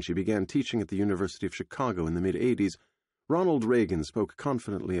 When she began teaching at the University of Chicago in the mid-'80s, Ronald Reagan spoke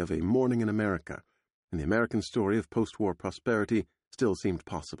confidently of a morning in America, and the American story of post-war prosperity still seemed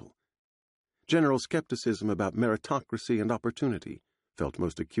possible. General skepticism about meritocracy and opportunity, felt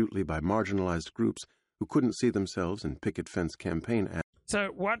most acutely by marginalized groups who couldn't see themselves in picket fence campaign ads. So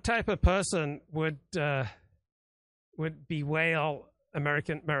what type of person would bewail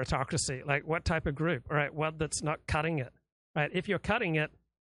American meritocracy? Like, what type of group? All right, one that's not cutting it. Right? If you're cutting it,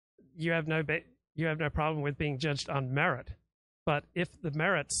 you have no problem with being judged on merit. But if the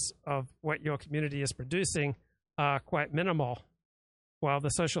merits of what your community is producing are quite minimal, while the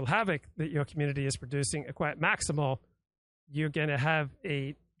social havoc that your community is producing are quite maximal, you're going to have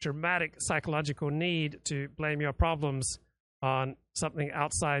a dramatic psychological need to blame your problems on something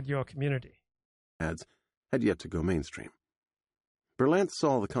outside your community. Ads had yet to go mainstream. Berlant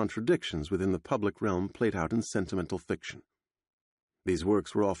saw the contradictions within the public realm played out in sentimental fiction. These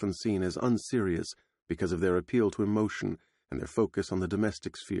works were often seen as unserious because of their appeal to emotion and their focus on the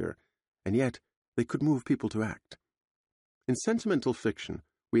domestic sphere, and yet they could move people to act. In sentimental fiction,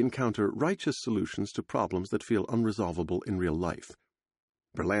 we encounter righteous solutions to problems that feel unresolvable in real life.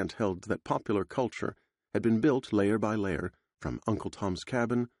 Berlant held that popular culture had been built layer by layer, from Uncle Tom's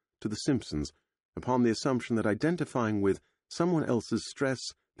Cabin to The Simpsons, upon the assumption that identifying with someone else's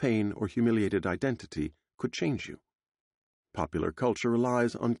stress, pain, or humiliated identity could change you. Popular culture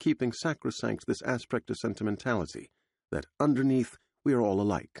relies on keeping sacrosanct this aspect of sentimentality, that underneath we are all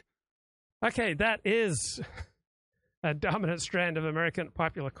alike. Okay, that is a dominant strand of American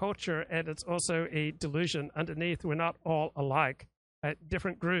popular culture, and it's also a delusion. Underneath, we're not all alike.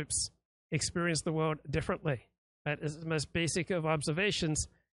 Different groups experience the world differently. It's the most basic of observations,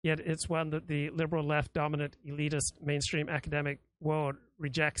 yet it's one that the liberal left dominant elitist mainstream academic world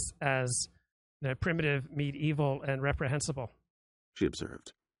rejects as primitive, medieval, and reprehensible. She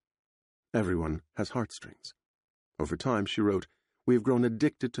observed. Everyone has heartstrings. Over time, she wrote, we have grown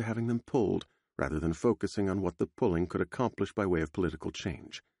addicted to having them pulled, rather than focusing on what the pulling could accomplish by way of political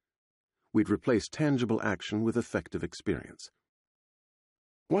change. We'd replace tangible action with effective experience.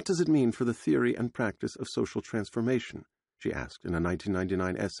 What does it mean for the theory and practice of social transformation, she asked in a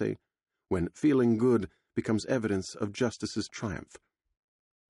 1999 essay, when feeling good becomes evidence of justice's triumph?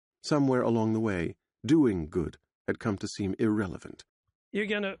 Somewhere along the way, doing good had come to seem irrelevant. You're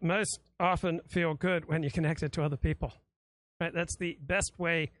going to most often feel good when you're connected to other people. Right? That's the best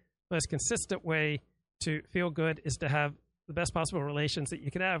way, most consistent way to feel good, is to have the best possible relations that you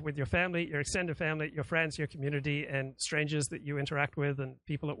can have with your family, your extended family, your friends, your community, and strangers that you interact with, and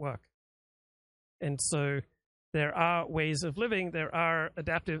people at work. And so there are ways of living, there are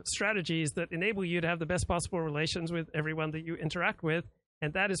adaptive strategies that enable you to have the best possible relations with everyone that you interact with,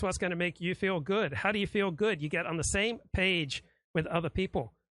 and that is what's going to make you feel good. How do you feel good? You get on the same page with other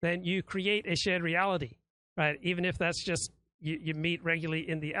people. Then you create a shared reality, right? Even if that's just you meet regularly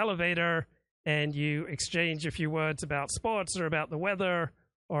in the elevator and you exchange a few words about sports or about the weather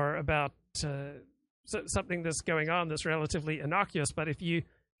or about something that's going on that's relatively innocuous. But if you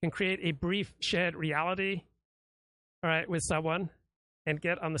can create a brief shared reality, all right, with someone and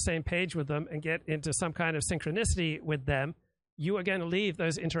get on the same page with them and get into some kind of synchronicity with them, you are going to leave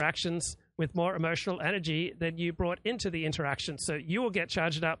those interactions with more emotional energy than you brought into the interaction. So you will get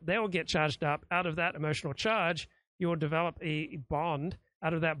charged up, they will get charged up. Out of that emotional charge, you will develop a bond.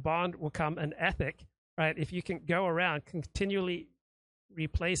 Out of that bond will come an ethic, right? If you can go around continually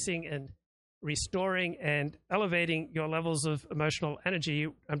replacing and restoring and elevating your levels of emotional energy,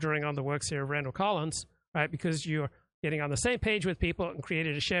 I'm drawing on the works here of Randall Collins, right? Because you're getting on the same page with people and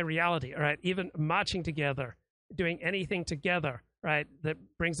created a shared reality, all right? Even marching together, doing anything together, right, that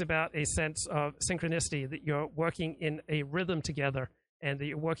brings about a sense of synchronicity, that you're working in a rhythm together and that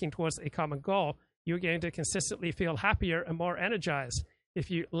you're working towards a common goal. you're going to consistently feel happier and more energized. If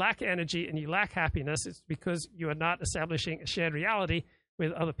you lack energy and you lack happiness, it's because you are not establishing a shared reality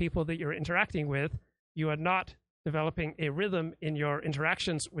with other people that you're interacting with. You are not developing a rhythm in your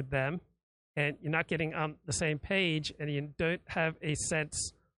interactions with them, and you're not getting on the same page, and you don't have a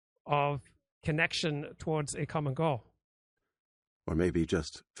sense of connection towards a common goal. Or maybe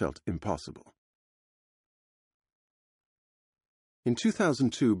just felt impossible. In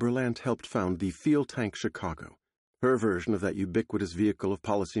 2002, Berlant helped found the Feel Tank Chicago, her version of that ubiquitous vehicle of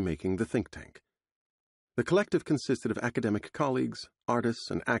policymaking, the think tank. The collective consisted of academic colleagues,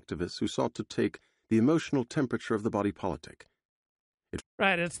 artists, and activists who sought to take the emotional temperature of the body politic.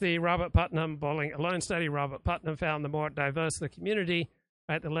 Right, it's the Robert Putnam Bowling Alone study. Robert Putnam found the more diverse the community,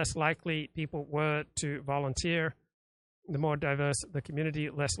 right, the less likely people were to volunteer. The more diverse the community,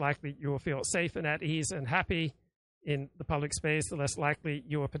 less likely you will feel safe and at ease and happy in the public space. The less likely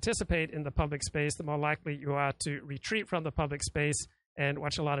you will participate in the public space, the more likely you are to retreat from the public space and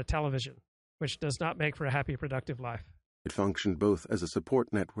watch a lot of television, which does not make for a happy, productive life. It functioned both as a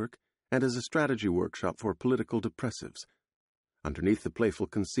support network and as a strategy workshop for political depressives. Underneath the playful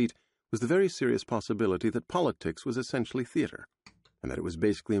conceit was the very serious possibility that politics was essentially theater, and that it was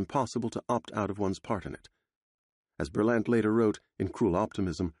basically impossible to opt out of one's part in it. As Berlant later wrote in Cruel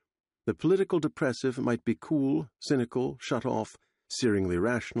Optimism, the political depressive might be cool, cynical, shut off, searingly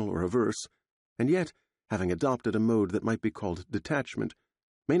rational or averse, and yet, having adopted a mode that might be called detachment,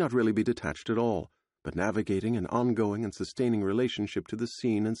 may not really be detached at all, but navigating an ongoing and sustaining relationship to the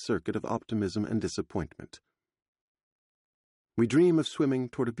scene and circuit of optimism and disappointment. We dream of swimming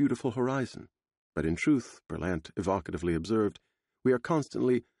toward a beautiful horizon, but in truth, Berlant evocatively observed, we are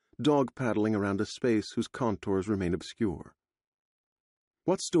constantly dog-paddling around a space whose contours remain obscure.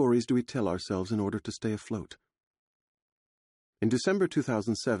 What stories do we tell ourselves in order to stay afloat? In December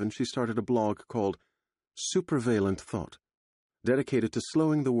 2007, she started a blog called Supervalent Thought, dedicated to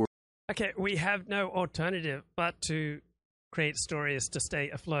slowing the world. Okay, we have no alternative but to create stories to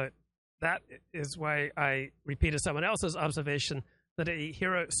stay afloat. That is why I repeated someone else's observation that a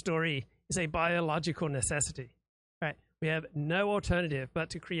hero story is a biological necessity. Right? We have no alternative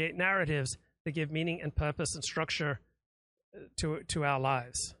but to create narratives that give meaning and purpose and structure to our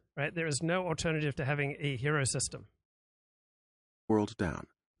lives. Right? There is no alternative to having a hero system. World down,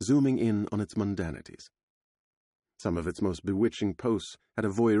 zooming in on its mundanities. Some of its most bewitching posts had a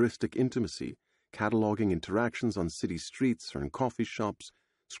voyeuristic intimacy, cataloging interactions on city streets or in coffee shops,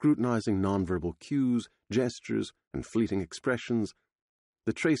 scrutinizing nonverbal cues, gestures, and fleeting expressions,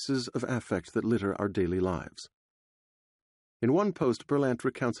 the traces of affect that litter our daily lives. In one post, Berlant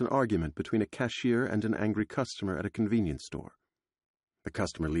recounts an argument between a cashier and an angry customer at a convenience store. The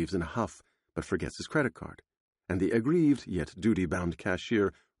customer leaves in a huff, but forgets his credit card, and the aggrieved yet duty-bound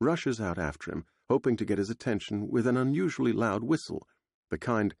cashier rushes out after him, hoping to get his attention with an unusually loud whistle, the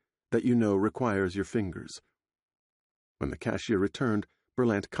kind that you know requires your fingers. When the cashier returned,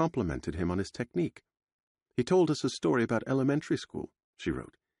 Berlant complimented him on his technique. He told us a story about elementary school, she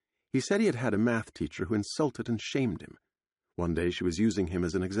wrote. He said he had had a math teacher who insulted and shamed him. One day she was using him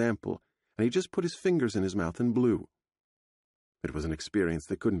as an example, and he just put his fingers in his mouth and blew. It was an experience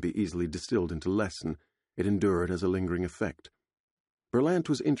that couldn't be easily distilled into lesson. It endured as a lingering effect. Berlant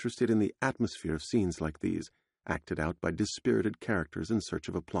was interested in the atmosphere of scenes like these, acted out by dispirited characters in search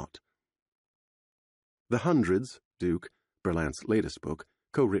of a plot. The Hundreds, Duke, Berlant's latest book,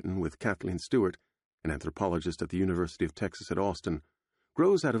 co-written with Kathleen Stewart, an anthropologist at the University of Texas at Austin,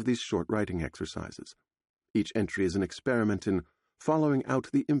 grows out of these short writing exercises. Each entry is an experiment in following out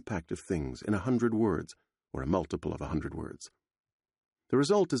the impact of things in 100 words, or a multiple of 100 words. The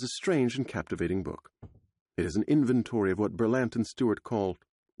result is a strange and captivating book. It is an inventory of what Berlant and Stewart call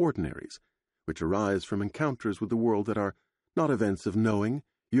ordinaries, which arise from encounters with the world that are not events of knowing,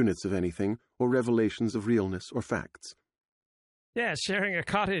 units of anything, or revelations of realness or facts. Yeah, sharing a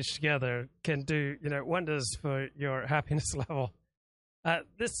cottage together can do, wonders for your happiness level.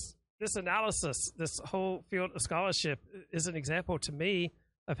 This analysis, this whole field of scholarship is an example to me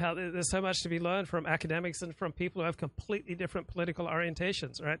of how there's so much to be learned from academics and from people who have completely different political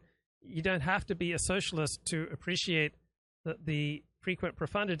orientations, right? You don't have to be a socialist to appreciate the frequent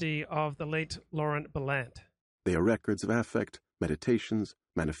profundity of the late Laurent Berlant. They are records of affect, meditations,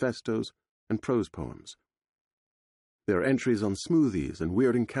 manifestos, and prose poems. There are entries on smoothies and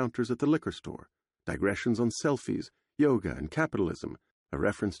weird encounters at the liquor store, digressions on selfies, yoga, and capitalism, a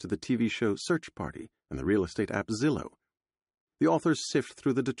reference to the TV show Search Party and the real estate app Zillow. The authors sift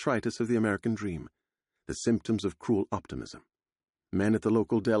through the detritus of the American dream, the symptoms of cruel optimism. Men at the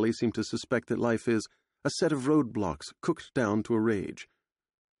local deli seem to suspect that life is a set of roadblocks cooked down to a rage.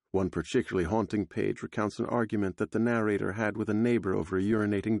 One particularly haunting page recounts an argument that the narrator had with a neighbor over a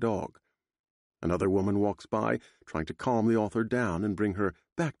urinating dog. Another woman walks by, trying to calm the author down and bring her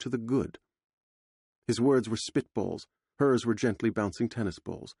back to the good. His words were spitballs, hers were gently bouncing tennis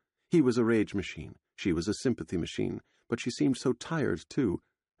balls. He was a rage machine, she was a sympathy machine, but she seemed so tired, too,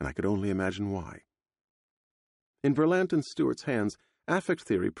 and I could only imagine why. In Berlant and Stewart's hands, affect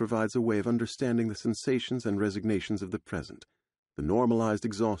theory provides a way of understanding the sensations and resignations of the present, the normalized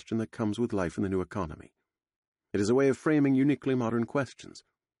exhaustion that comes with life in the new economy. It is a way of framing uniquely modern questions.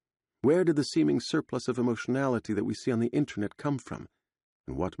 Where did the seeming surplus of emotionality that we see on the Internet come from,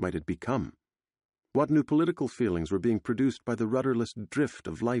 and what might it become? What new political feelings were being produced by the rudderless drift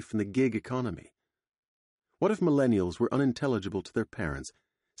of life in the gig economy? What if millennials were unintelligible to their parents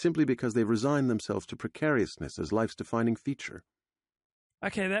simply because they've resigned themselves to precariousness as life's defining feature?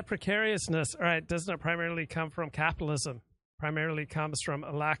 Okay, that precariousness, all right, does not primarily come from capitalism. Primarily comes from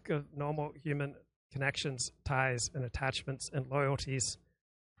a lack of normal human connections, ties, and attachments and loyalties,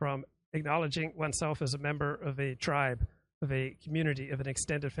 from acknowledging oneself as a member of a tribe, of a community, of an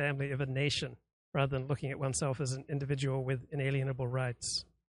extended family, of a nation, rather than looking at oneself as an individual with inalienable rights.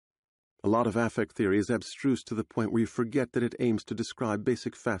 A lot of affect theory is abstruse to the point where you forget that it aims to describe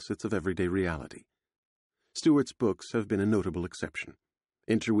basic facets of everyday reality. Stewart's books have been a notable exception,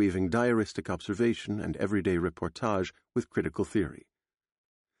 interweaving diaristic observation and everyday reportage with critical theory.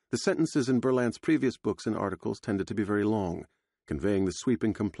 The sentences in Berlant's previous books and articles tended to be very long, conveying the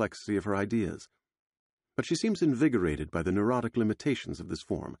sweeping complexity of her ideas. But she seems invigorated by the neurotic limitations of this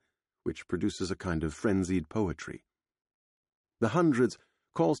form, which produces a kind of frenzied poetry. The Hundreds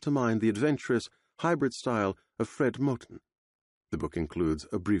calls to mind the adventurous, hybrid style of Fred Moten. The book includes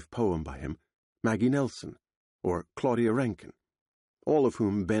a brief poem by him, Maggie Nelson, or Claudia Rankine, all of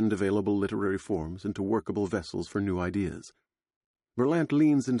whom bend available literary forms into workable vessels for new ideas. Berlant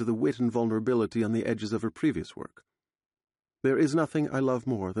leans into the wit and vulnerability on the edges of her previous work. "There is nothing I love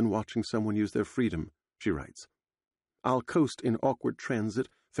more than watching someone use their freedom," she writes. "I'll coast in awkward transit,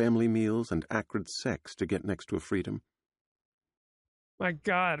 family meals, and acrid sex to get next to a freedom." My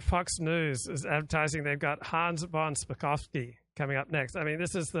God, Fox News is advertising they've got Hans von Spakovsky coming up next. I mean,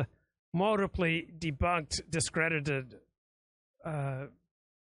 this is the multiply debunked, discredited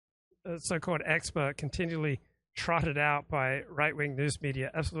so-called expert continually trotted out by right-wing news media.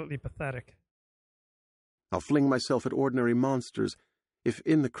 Absolutely pathetic. "I'll fling myself at ordinary monsters if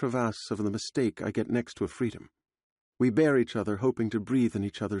in the crevasse of the mistake I get next to a freedom. We bear each other, hoping to breathe in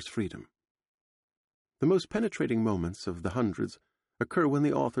each other's freedom." The most penetrating moments of the Hundreds occur when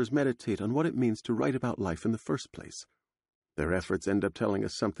the authors meditate on what it means to write about life in the first place. Their efforts end up telling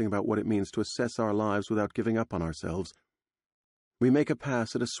us something about what it means to assess our lives without giving up on ourselves. We make a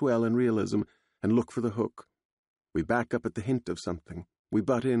pass at a swell in realism and look for the hook. We back up at the hint of something. We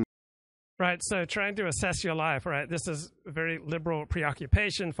butt in. Right, so trying to assess your life, right? This is a very liberal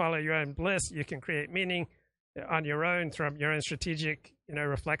preoccupation. Follow your own bliss. You can create meaning on your own from your own strategic,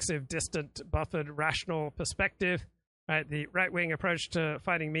 reflexive, distant, buffered, rational perspective. Right? The right-wing approach to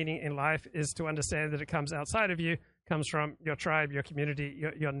finding meaning in life is to understand that it comes outside of you, comes from your tribe, your community,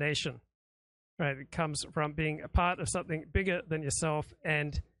 your nation. Right? It comes from being a part of something bigger than yourself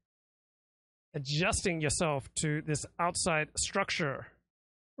and adjusting yourself to this outside structure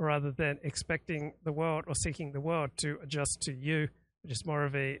rather than expecting the world or seeking the world to adjust to you, which is more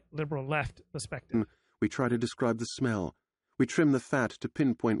of a liberal left perspective. We try to describe the smell. We trim the fat to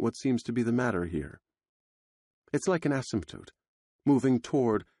pinpoint what seems to be the matter here. It's like an asymptote, moving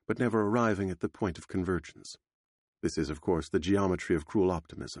toward but never arriving at the point of convergence. This is, of course, the geometry of cruel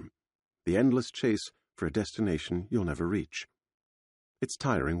optimism, the endless chase for a destination you'll never reach. It's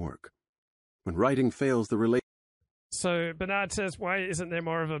tiring work. When writing fails the relation. So Bernard says, why isn't there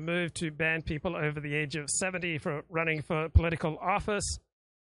more of a move to ban people over the age of 70 for running for political office?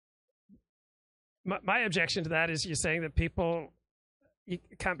 My objection to that is you're saying that people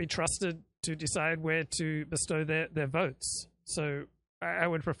can't be trusted to decide where to bestow their votes. So I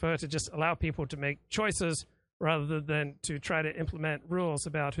would prefer to just allow people to make choices rather than to try to implement rules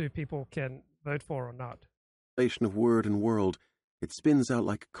about who people can vote for or not. Of word and world, it spins out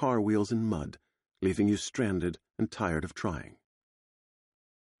like car wheels in mud, leaving you stranded and tired of trying.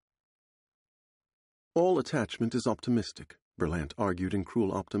 All attachment is optimistic, Berlant argued in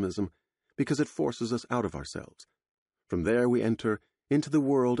Cruel Optimism, because it forces us out of ourselves. From there we enter into the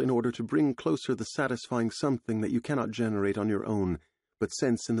world in order to bring closer the satisfying something that you cannot generate on your own, but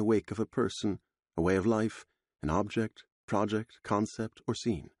sense in the wake of a person, a way of life, an object, project, concept, or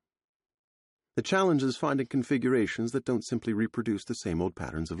scene. The challenge is finding configurations that don't simply reproduce the same old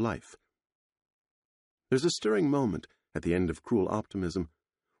patterns of life. There's a stirring moment at the end of Cruel Optimism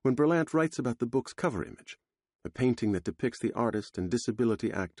when Berlant writes about the book's cover image, a painting that depicts the artist and disability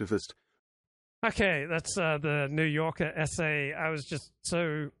activist. Okay, that's the New Yorker essay. I was just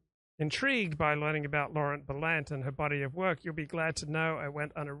so intrigued by learning about Laurent Berlant and her body of work. You'll be glad to know I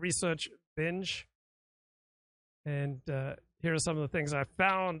went on a research binge. And here are some of the things I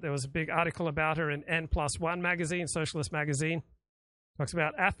found. There was a big article about her in N+1 magazine, Socialist magazine. Talks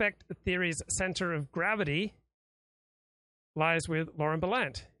about affect theory's center of gravity lies with Laurent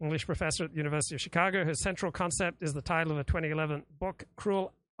Berlant, English professor at the University of Chicago. Her central concept is the title of a 2011 book,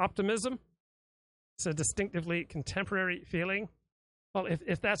 Cruel Optimism. It's a distinctively contemporary feeling. Well,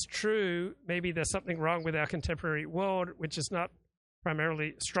 if that's true, maybe there's something wrong with our contemporary world, which is not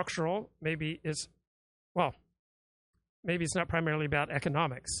primarily structural. Maybe it's not primarily about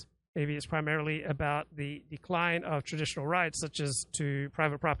economics. Maybe it's primarily about the decline of traditional rights, such as to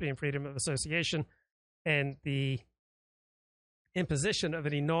private property and freedom of association, and the imposition of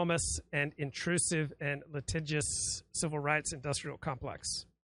an enormous and intrusive and litigious civil rights industrial complex.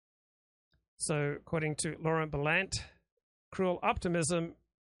 So, according to Laurent Berlant, cruel optimism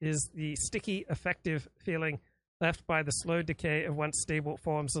is the sticky, affective feeling left by the slow decay of once stable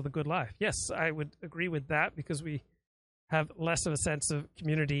forms of the good life. Yes, I would agree with that, because we have less of a sense of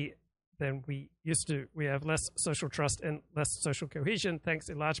community than we used to. We have less social trust and less social cohesion, thanks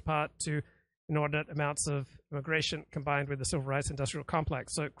in large part to inordinate amounts of immigration combined with the civil rights industrial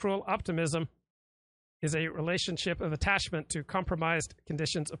complex. So cruel optimism is a relationship of attachment to compromised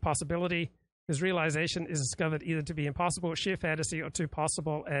conditions of possibility, whose realization is discovered either to be impossible, sheer fantasy, or too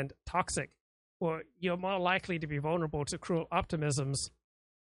possible and toxic. Or you're more likely to be vulnerable to cruel optimisms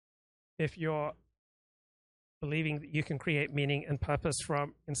if you're believing that you can create meaning and purpose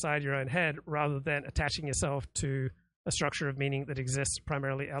from inside your own head, rather than attaching yourself to a structure of meaning that exists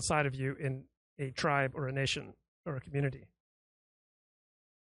primarily outside of you in a tribe or a nation or a community.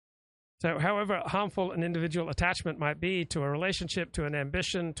 So however harmful an individual attachment might be to a relationship, to an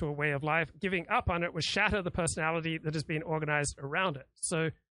ambition, to a way of life, giving up on it would shatter the personality that has been organized around it. So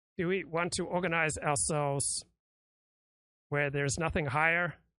do we want to organize ourselves where there's nothing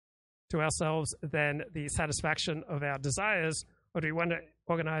higher to ourselves than the satisfaction of our desires, or do we want to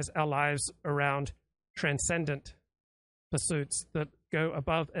organize our lives around transcendent pursuits that go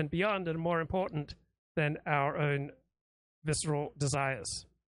above and beyond and are more important than our own visceral desires?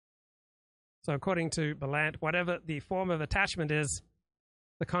 So according to Berlant, whatever the form of attachment is,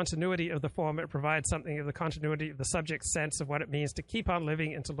 the continuity of the form, it provides something of the continuity of the subject's sense of what it means to keep on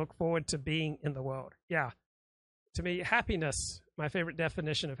living and to look forward to being in the world. Yeah. To me, happiness, my favorite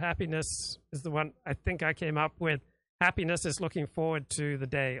definition of happiness is the one I think I came up with. Happiness is looking forward to the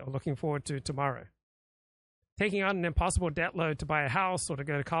day, or looking forward to tomorrow. Taking on an impossible debt load to buy a house or to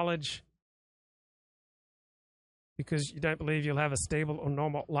go to college because you don't believe you'll have a stable or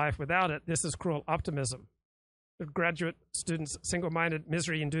normal life without it, this is cruel optimism. The graduate student's single-minded,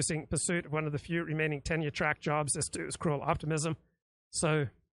 misery-inducing pursuit of one of the few remaining tenure-track jobs, this too is cruel optimism. So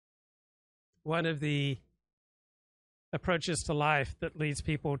one of the approaches to life that leads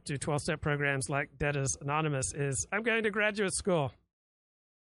people to 12-step programs like Debtors Anonymous is, I'm going to graduate school.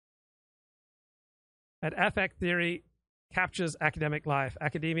 And affect theory captures academic life.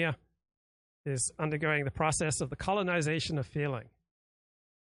 Academia is undergoing the process of the colonization of feeling.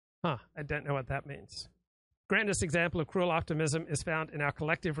 I don't know what that means. Grandest example of cruel optimism is found in our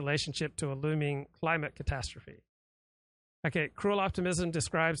collective relationship to a looming climate catastrophe. Okay, cruel optimism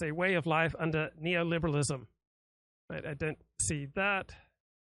describes a way of life under neoliberalism. Right, I don't see that.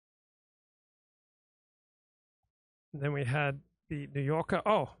 And then we had the New Yorker.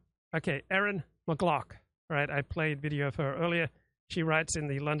 Oh, okay, Erin McLaugh. Right, I played video of her earlier. She writes in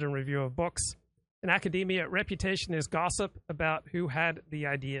the London Review of Books, in academia, reputation is gossip about who had the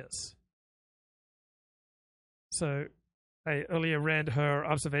ideas. So I earlier read her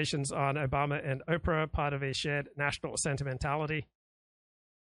observations on Obama and Oprah, part of a shared national sentimentality.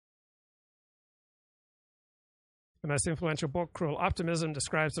 The most influential book, Cruel Optimism,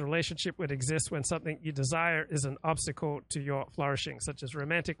 describes the relationship that exists when something you desire is an obstacle to your flourishing, such as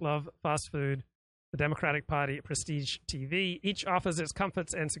romantic love, fast food, the Democratic Party, prestige TV. Each offers its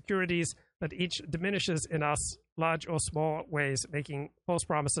comforts and securities, but each diminishes in us large or small ways, making false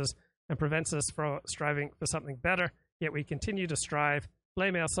promises and prevents us from striving for something better. Yet we continue to strive,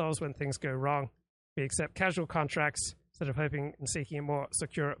 blame ourselves when things go wrong. We accept casual contracts instead of hoping and seeking a more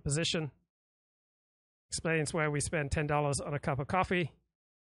secure position. Explains where we spend $10 on a cup of coffee.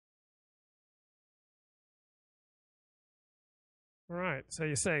 All right, so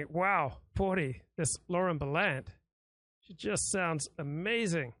you say, wow, 40, this Laurent Berlant, she just sounds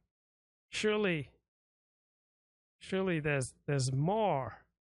amazing. Surely there's more.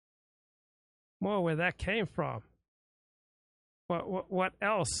 more where that came from. What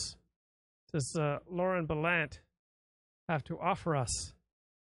else does Lauren Berlant have to offer us?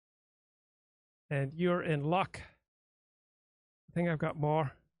 And you're in luck. I think I've got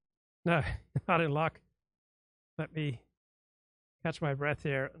more. No, not in luck. Let me catch my breath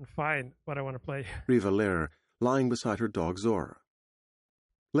here and find what I want to play. Riva Lehrer, lying beside her dog Zora.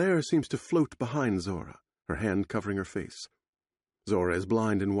 Lehrer seems to float behind Zora, her hand covering her face. Zora is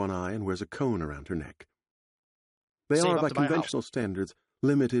blind in one eye and wears a cone around her neck. They are, by conventional standards,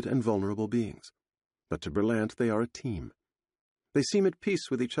 limited and vulnerable beings. But to Berlant, they are a team. They seem at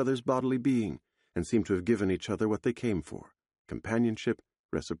peace with each other's bodily being and seem to have given each other what they came for: companionship,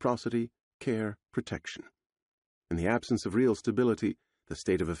 reciprocity, care, protection. In the absence of real stability, the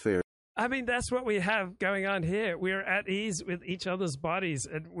state of affairs... I mean, that's what we have going on here. We're at ease with each other's bodies,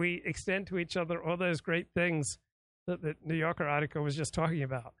 and we extend to each other all those great things that the New Yorker article was just talking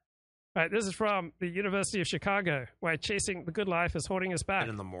about. All right, this is from the University of Chicago, why chasing the good life is holding us back.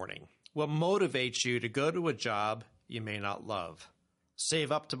 In the morning, what motivates you to go to a job you may not love?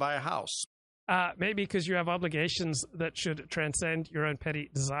 Save up to buy a house. Maybe because you have obligations that should transcend your own petty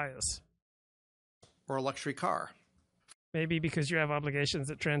desires. Or a luxury car. Maybe because you have obligations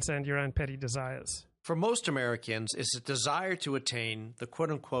that transcend your own petty desires. For most Americans, it's a desire to attain the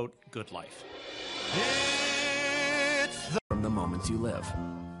quote-unquote good life. From the moments you live,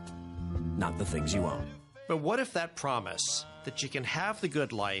 not the things you own. But what if that promise that you can have the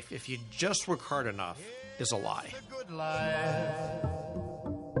good life if you just work hard enough is a lie?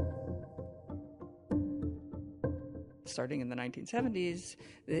 Starting in the 1970s,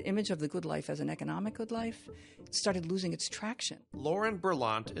 the image of the good life as an economic good life started losing its traction. Lauren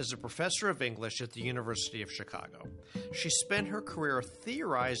Berlant is a professor of English at the University of Chicago. She spent her career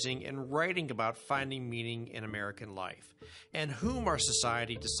theorizing and writing about finding meaning in American life, and whom our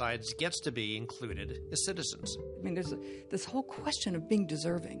society decides gets to be included as citizens. I mean, there's this whole question of being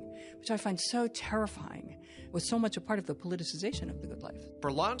deserving, which I find so terrifying, was so much a part of the politicization of the good life.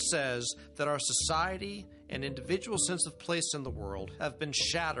 Berlant says that our society and individual sense of place in the world have been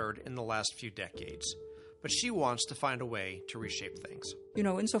shattered in the last few decades. But she wants to find a way to reshape things. You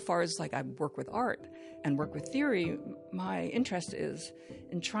know, insofar as I work with art and work with theory, my interest is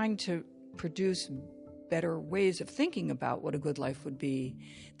in trying to produce better ways of thinking about what a good life would be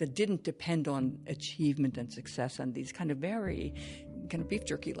that didn't depend on achievement and success and these kind of very beef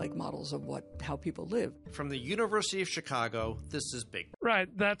jerky-like models of how people live. From the University of Chicago, this is big. Right,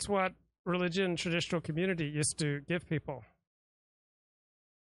 that's what religion, traditional community used to give people.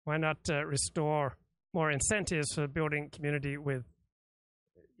 Why not restore more incentives for building community with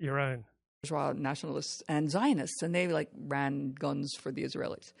your own? Bourgeois nationalists and Zionists, and they ran guns for the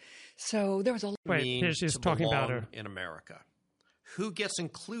Israelis. So there was a... Wait, here she's talking about her. In America. Who gets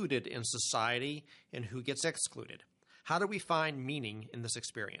included in society and who gets excluded? How do we find meaning in this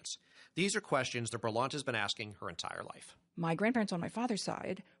experience? These are questions that Berlant has been asking her entire life. My grandparents on my father's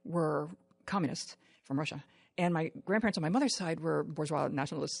side were communists from Russia, and my grandparents on my mother's side were bourgeois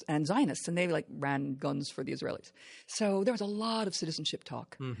nationalists and Zionists, and they ran guns for the Israelis. So there was a lot of citizenship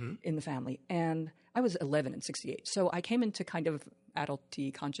talk in the family, and I was 11 in 68. So I came into kind of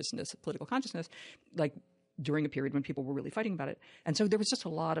adult-y consciousness, political consciousness, during a period when people were really fighting about it. And so there was just a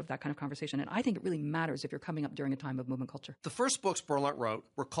lot of that kind of conversation. And I think it really matters if you're coming up during a time of movement culture. The first books Berlant wrote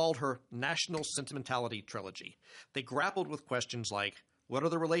were called her National Sentimentality Trilogy. They grappled with questions like, what are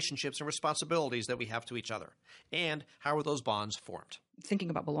the relationships and responsibilities that we have to each other? And how are those bonds formed?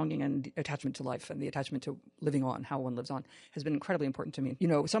 Thinking about belonging and attachment to life and the attachment to living on, how one lives on, has been incredibly important to me. You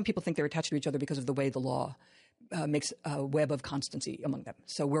know, some people think they're attached to each other because of the way the law makes a web of constancy among them.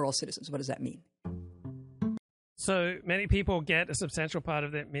 So we're all citizens. What does that mean? So many people get a substantial part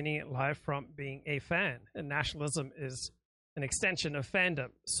of their meaning in life from being a fan, and nationalism is an extension of fandom.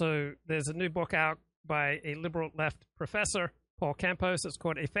 So there's a new book out by a liberal left professor, Paul Campos. It's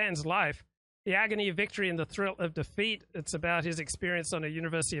called A Fan's Life, The Agony of Victory and the Thrill of Defeat. It's about his experience on a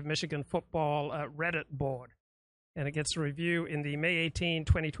University of Michigan football Reddit board. And it gets a review in the May 18,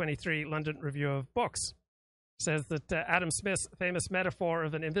 2023 London Review of Books. It says that Adam Smith's famous metaphor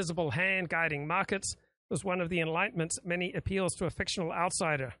of an invisible hand guiding markets was one of the Enlightenment's many appeals to a fictional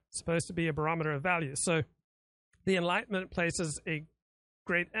outsider, supposed to be a barometer of value. So the Enlightenment places a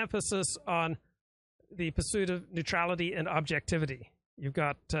great emphasis on the pursuit of neutrality and objectivity. You've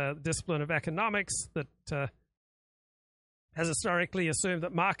got the discipline of economics that has historically assumed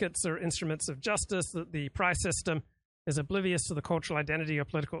that markets are instruments of justice, that the price system is oblivious to the cultural identity or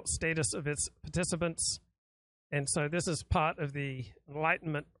political status of its participants. And so this is part of the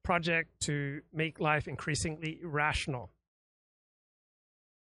Enlightenment project to make life increasingly rational.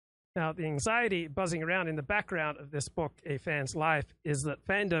 Now, the anxiety buzzing around in the background of this book, A Fan's Life, is that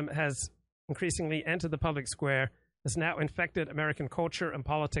fandom has increasingly entered the public square, has now infected American culture and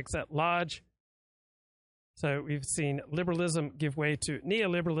politics at large. So we've seen liberalism give way to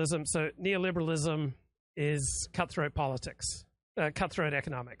neoliberalism. So neoliberalism is cutthroat politics, cutthroat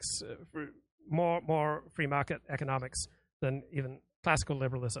economics, more free market economics than even classical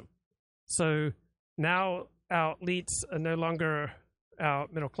liberalism. So now our elites are no longer, our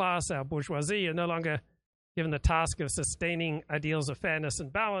middle class, our bourgeoisie are no longer given the task of sustaining ideals of fairness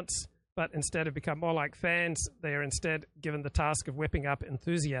and balance, but instead have become more like fans. They are instead given the task of whipping up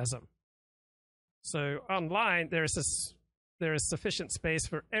enthusiasm. So online, there is sufficient space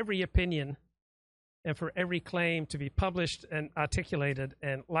for every opinion and for every claim to be published and articulated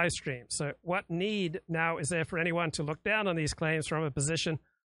and live streamed. So what need now is there for anyone to look down on these claims from a position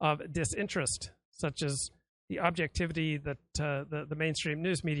of disinterest, such as the objectivity that the mainstream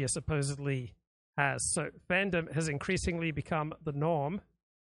news media supposedly has? So fandom has increasingly become the norm.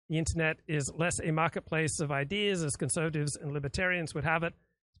 The internet is less a marketplace of ideas, as conservatives and libertarians would have it.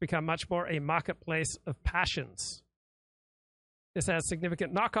 It's become much more a marketplace of passions. This has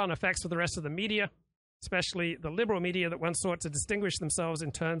significant knock-on effects for the rest of the media, especially the liberal media that once sought to distinguish themselves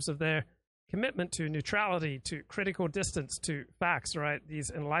in terms of their commitment to neutrality, to critical distance, to facts, right?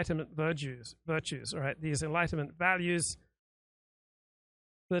 These enlightenment virtues, right? These enlightenment values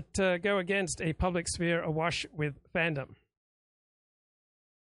that go against a public sphere awash with fandom.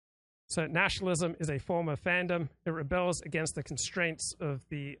 So nationalism is a form of fandom. It rebels against the constraints of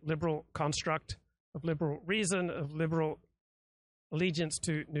the liberal construct, of liberal reason, of liberal allegiance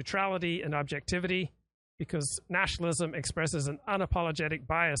to neutrality and objectivity, because nationalism expresses an unapologetic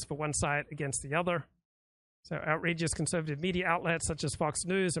bias for one side against the other. So outrageous conservative media outlets such as Fox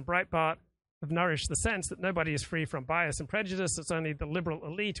News and Breitbart have nourished the sense that nobody is free from bias and prejudice. It's only the liberal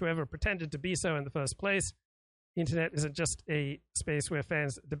elite who ever pretended to be so in the first place. The internet isn't just a space where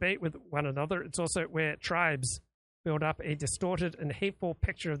fans debate with one another. It's also where tribes build up a distorted and hateful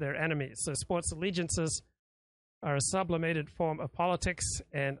picture of their enemies. So sports allegiances are a sublimated form of politics,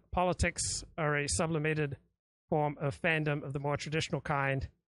 and politics are a sublimated form of fandom of the more traditional kind.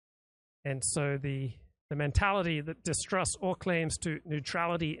 And so the mentality that distrusts all claims to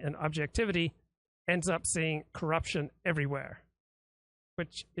neutrality and objectivity ends up seeing corruption everywhere,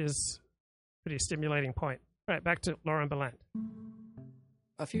 which is a pretty stimulating point. All right, back to Lauren Berlant.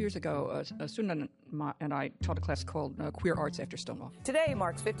 A few years ago, a student and I taught a class called Queer Arts After Stonewall. Today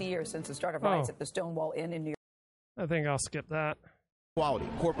marks 50 years since the start of riots at the Stonewall Inn in New York. I think I'll skip that. Quality,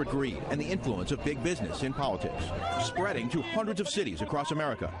 corporate greed, and the influence of big business in politics, spreading to hundreds of cities across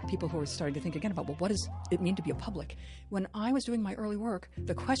America. People who are starting to think again about, well, what does it mean to be a public? When I was doing my early work,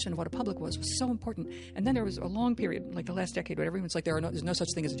 the question of what a public was so important. And then there was a long period, like the last decade, where everyone's like, there's no such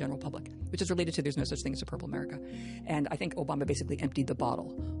thing as a general public, which is related to there's no such thing as a purple America. And I think Obama basically emptied the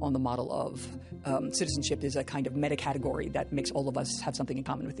bottle on the model of citizenship is a kind of meta-category that makes all of us have something in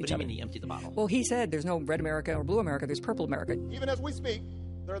common with each other. What do you mean he emptied the bottle? Well, he said there's no red America or blue America, there's purple America. Even as we speak,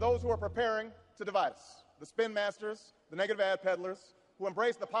 there are those who are preparing to divide us. The spin masters, the negative ad peddlers, who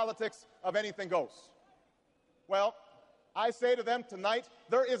embrace the politics of anything goes. Well, I say to them tonight,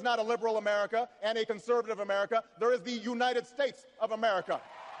 there is not a liberal America and a conservative America. There is the United States of America.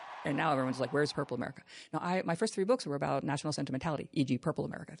 And now everyone's like, where's purple America? Now, my first 3 books were about national sentimentality, e.g. purple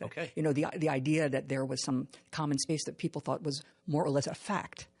America. Okay. You know, the idea that there was some common space that people thought was more or less a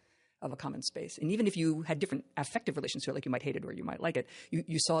fact of a common space. And even if you had different affective relations to it, like you might hate it or you might like it,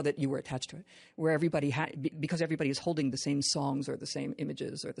 you saw that you were attached to it. Where everybody because everybody is holding the same songs or the same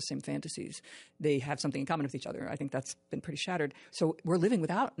images or the same fantasies, they have something in common with each other. I think that's been pretty shattered. So we're living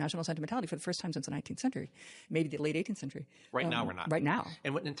without national sentimentality for the first time since the 19th century, maybe the late 18th century. Right now we're not. Right now.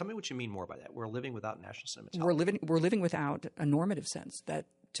 And tell me what you mean more by that. We're living without national sentimentality. We're living without a normative sense that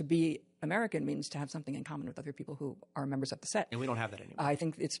to be American means to have something in common with other people who are members of the set. And we don't have that anymore. I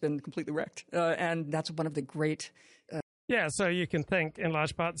think it's been completely wrecked. And that's one of the great... Yeah, so you can think in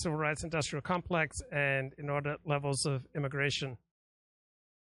large part the civil rights industrial complex and inordinate levels of immigration,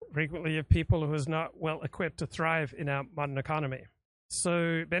 frequently of people who is not well equipped to thrive in our modern economy.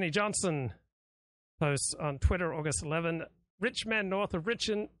 So Benny Johnson posts on Twitter, August 11, Rich Man North of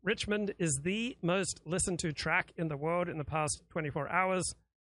Richmond is the most listened to track in the world in the past 24 hours.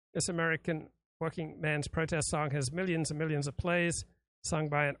 This American working man's protest song has millions and millions of plays, sung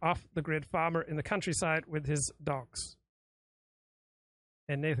by an off-the-grid farmer in the countryside with his dogs.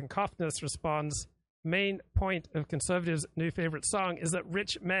 And Nathan Kofness responds, main point of conservatives' new favorite song is that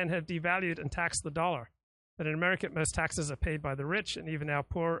rich men have devalued and taxed the dollar. That in America, most taxes are paid by the rich, and even our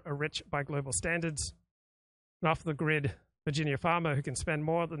poor are rich by global standards. An off-the-grid Virginia farmer who can spend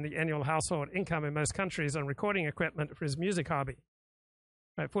more than the annual household income in most countries on recording equipment for his music hobby.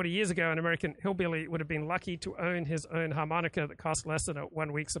 Right, 40 years ago, an American hillbilly would have been lucky to own his own harmonica that cost less than a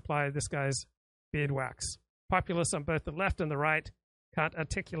 1-week supply of this guy's beard wax. Populists on both the left and the right can't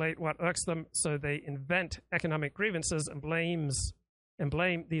articulate what irks them, so they invent economic grievances and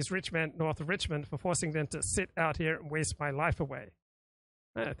blame these rich men north of Richmond for forcing them to sit out here and waste my life away.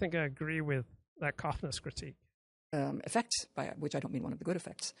 I think I agree with that Coffness critique. Effects, by which I don't mean one of the good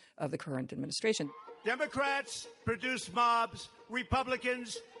effects, of the current administration. Democrats produce mobs,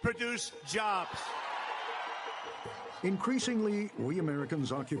 Republicans produce jobs. Increasingly, we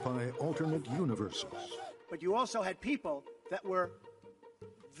Americans occupy alternate universes. But you also had people that were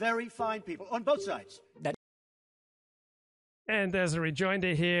very fine people on both sides. And there's a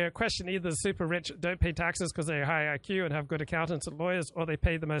rejoinder here. Question: either the super rich don't pay taxes because they have high IQ and have good accountants and lawyers, or they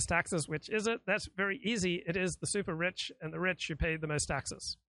pay the most taxes. Which is it? That's very easy. It is the super rich and the rich who pay the most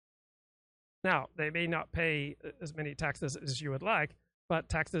taxes. Now, they may not pay as many taxes as you would like, but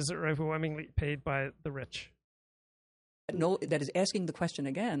taxes are overwhelmingly paid by the rich. No, that is asking the question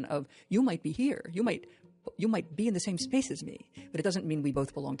again of, you might be here, you might be in the same space as me, but it doesn't mean we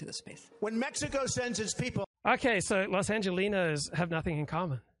both belong to this space. When Mexico sends its people... Okay, so Los Angelinos have nothing in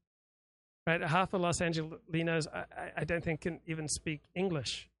common. Right? Half of Los Angelinos, I don't think, can even speak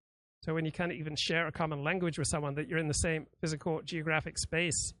English. So when you can't even share a common language with someone, that you're in the same physical geographic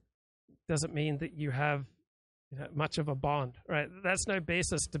space, doesn't mean that you have much of a bond. Right? That's no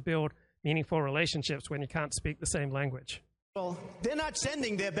basis to build meaningful relationships when you can't speak the same language. Well, they're not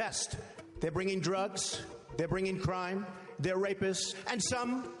sending their best. They're bringing drugs, they're bringing crime, they're rapists, and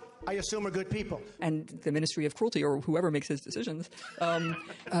some, I assume, are good people. And the Ministry of Cruelty, or whoever makes his decisions,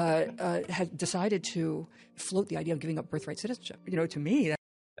 has decided to float the idea of giving up birthright citizenship. To me...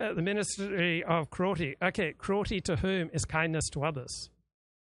 the Ministry of Cruelty. Okay, cruelty to whom is kindness to others?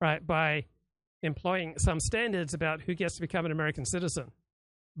 Right, by employing some standards about who gets to become an American citizen.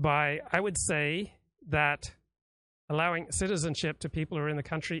 I would say that allowing citizenship to people who are in the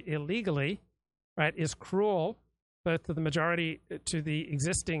country illegally, right, is cruel both to the majority, to the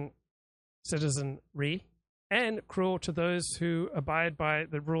existing citizenry, and cruel to those who abide by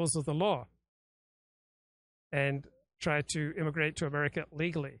the rules of the law and try to immigrate to America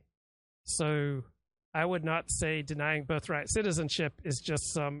legally. So I would not say denying birthright citizenship is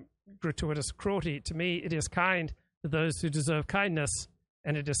just some gratuitous cruelty. To me, it is kind to those who deserve kindness,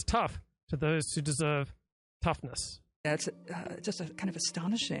 and it is tough to those who deserve toughness. That's just a kind of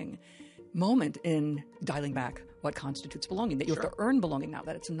astonishing moment in dialing back what constitutes belonging, that you have to earn belonging now,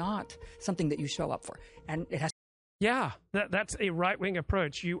 that it's not something that you show up for. And it has. Yeah, that's a right-wing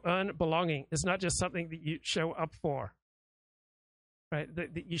approach. You earn belonging. It's not just something that you show up for. Right?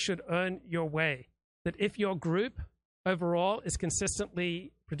 That you should earn your way. That if your group overall is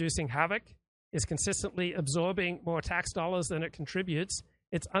consistently producing havoc, is consistently absorbing more tax dollars than it contributes,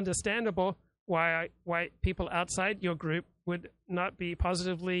 it's understandable why people outside your group would not be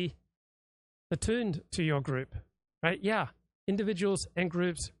positively attuned to your group, right? Yeah, individuals and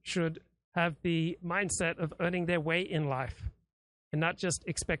groups should have the mindset of earning their way in life and not just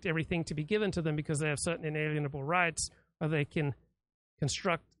expect everything to be given to them because they have certain inalienable rights, or they can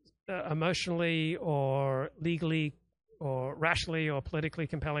construct emotionally or legally or rationally or politically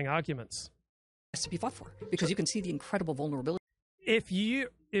compelling arguments. Has to be fought for, because you can see the incredible vulnerability. If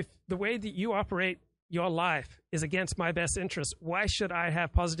the way that you operate your life is against my best interest, why should I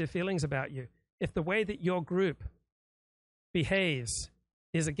have positive feelings about you? If the way that your group behaves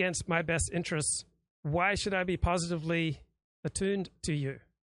is against my best interests, why should I be positively attuned to you?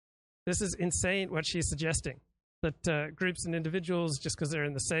 This is insane what she's suggesting, that groups and individuals, just because they're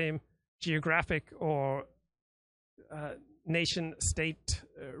in the same geographic or nation-state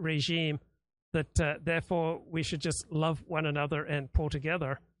regime, that therefore we should just love one another and pull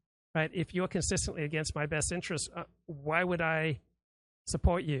together, right? If you're consistently against my best interests, why would I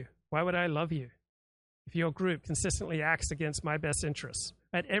support you? Why would I love you? If your group consistently acts against my best interests,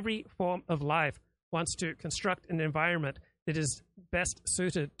 right? Every form of life wants to construct an environment that is best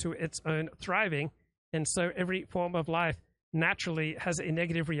suited to its own thriving, and so every form of life naturally has a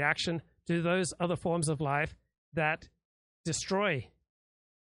negative reaction to those other forms of life that destroy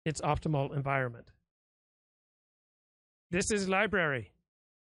its optimal environment. This is library,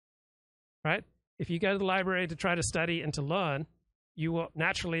 right? If you go to the library to try to study and to learn, you will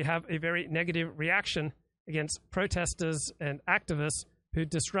naturally have a very negative reaction against protesters and activists who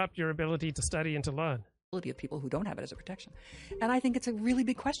disrupt your ability to study and to learn. Of people who don't have it as a protection. And I think it's a really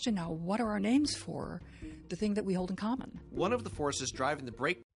big question now. What are our names for the thing that we hold in common? One of the forces driving the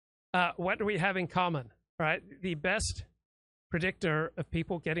break. What do we have in common, right? The best predictor of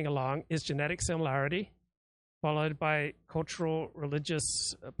people getting along is genetic similarity, followed by cultural,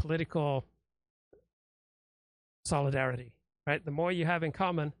 religious, political solidarity, right? The more you have in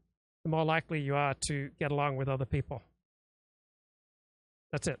common, the more likely you are to get along with other people.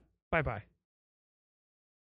 That's it. Bye-bye.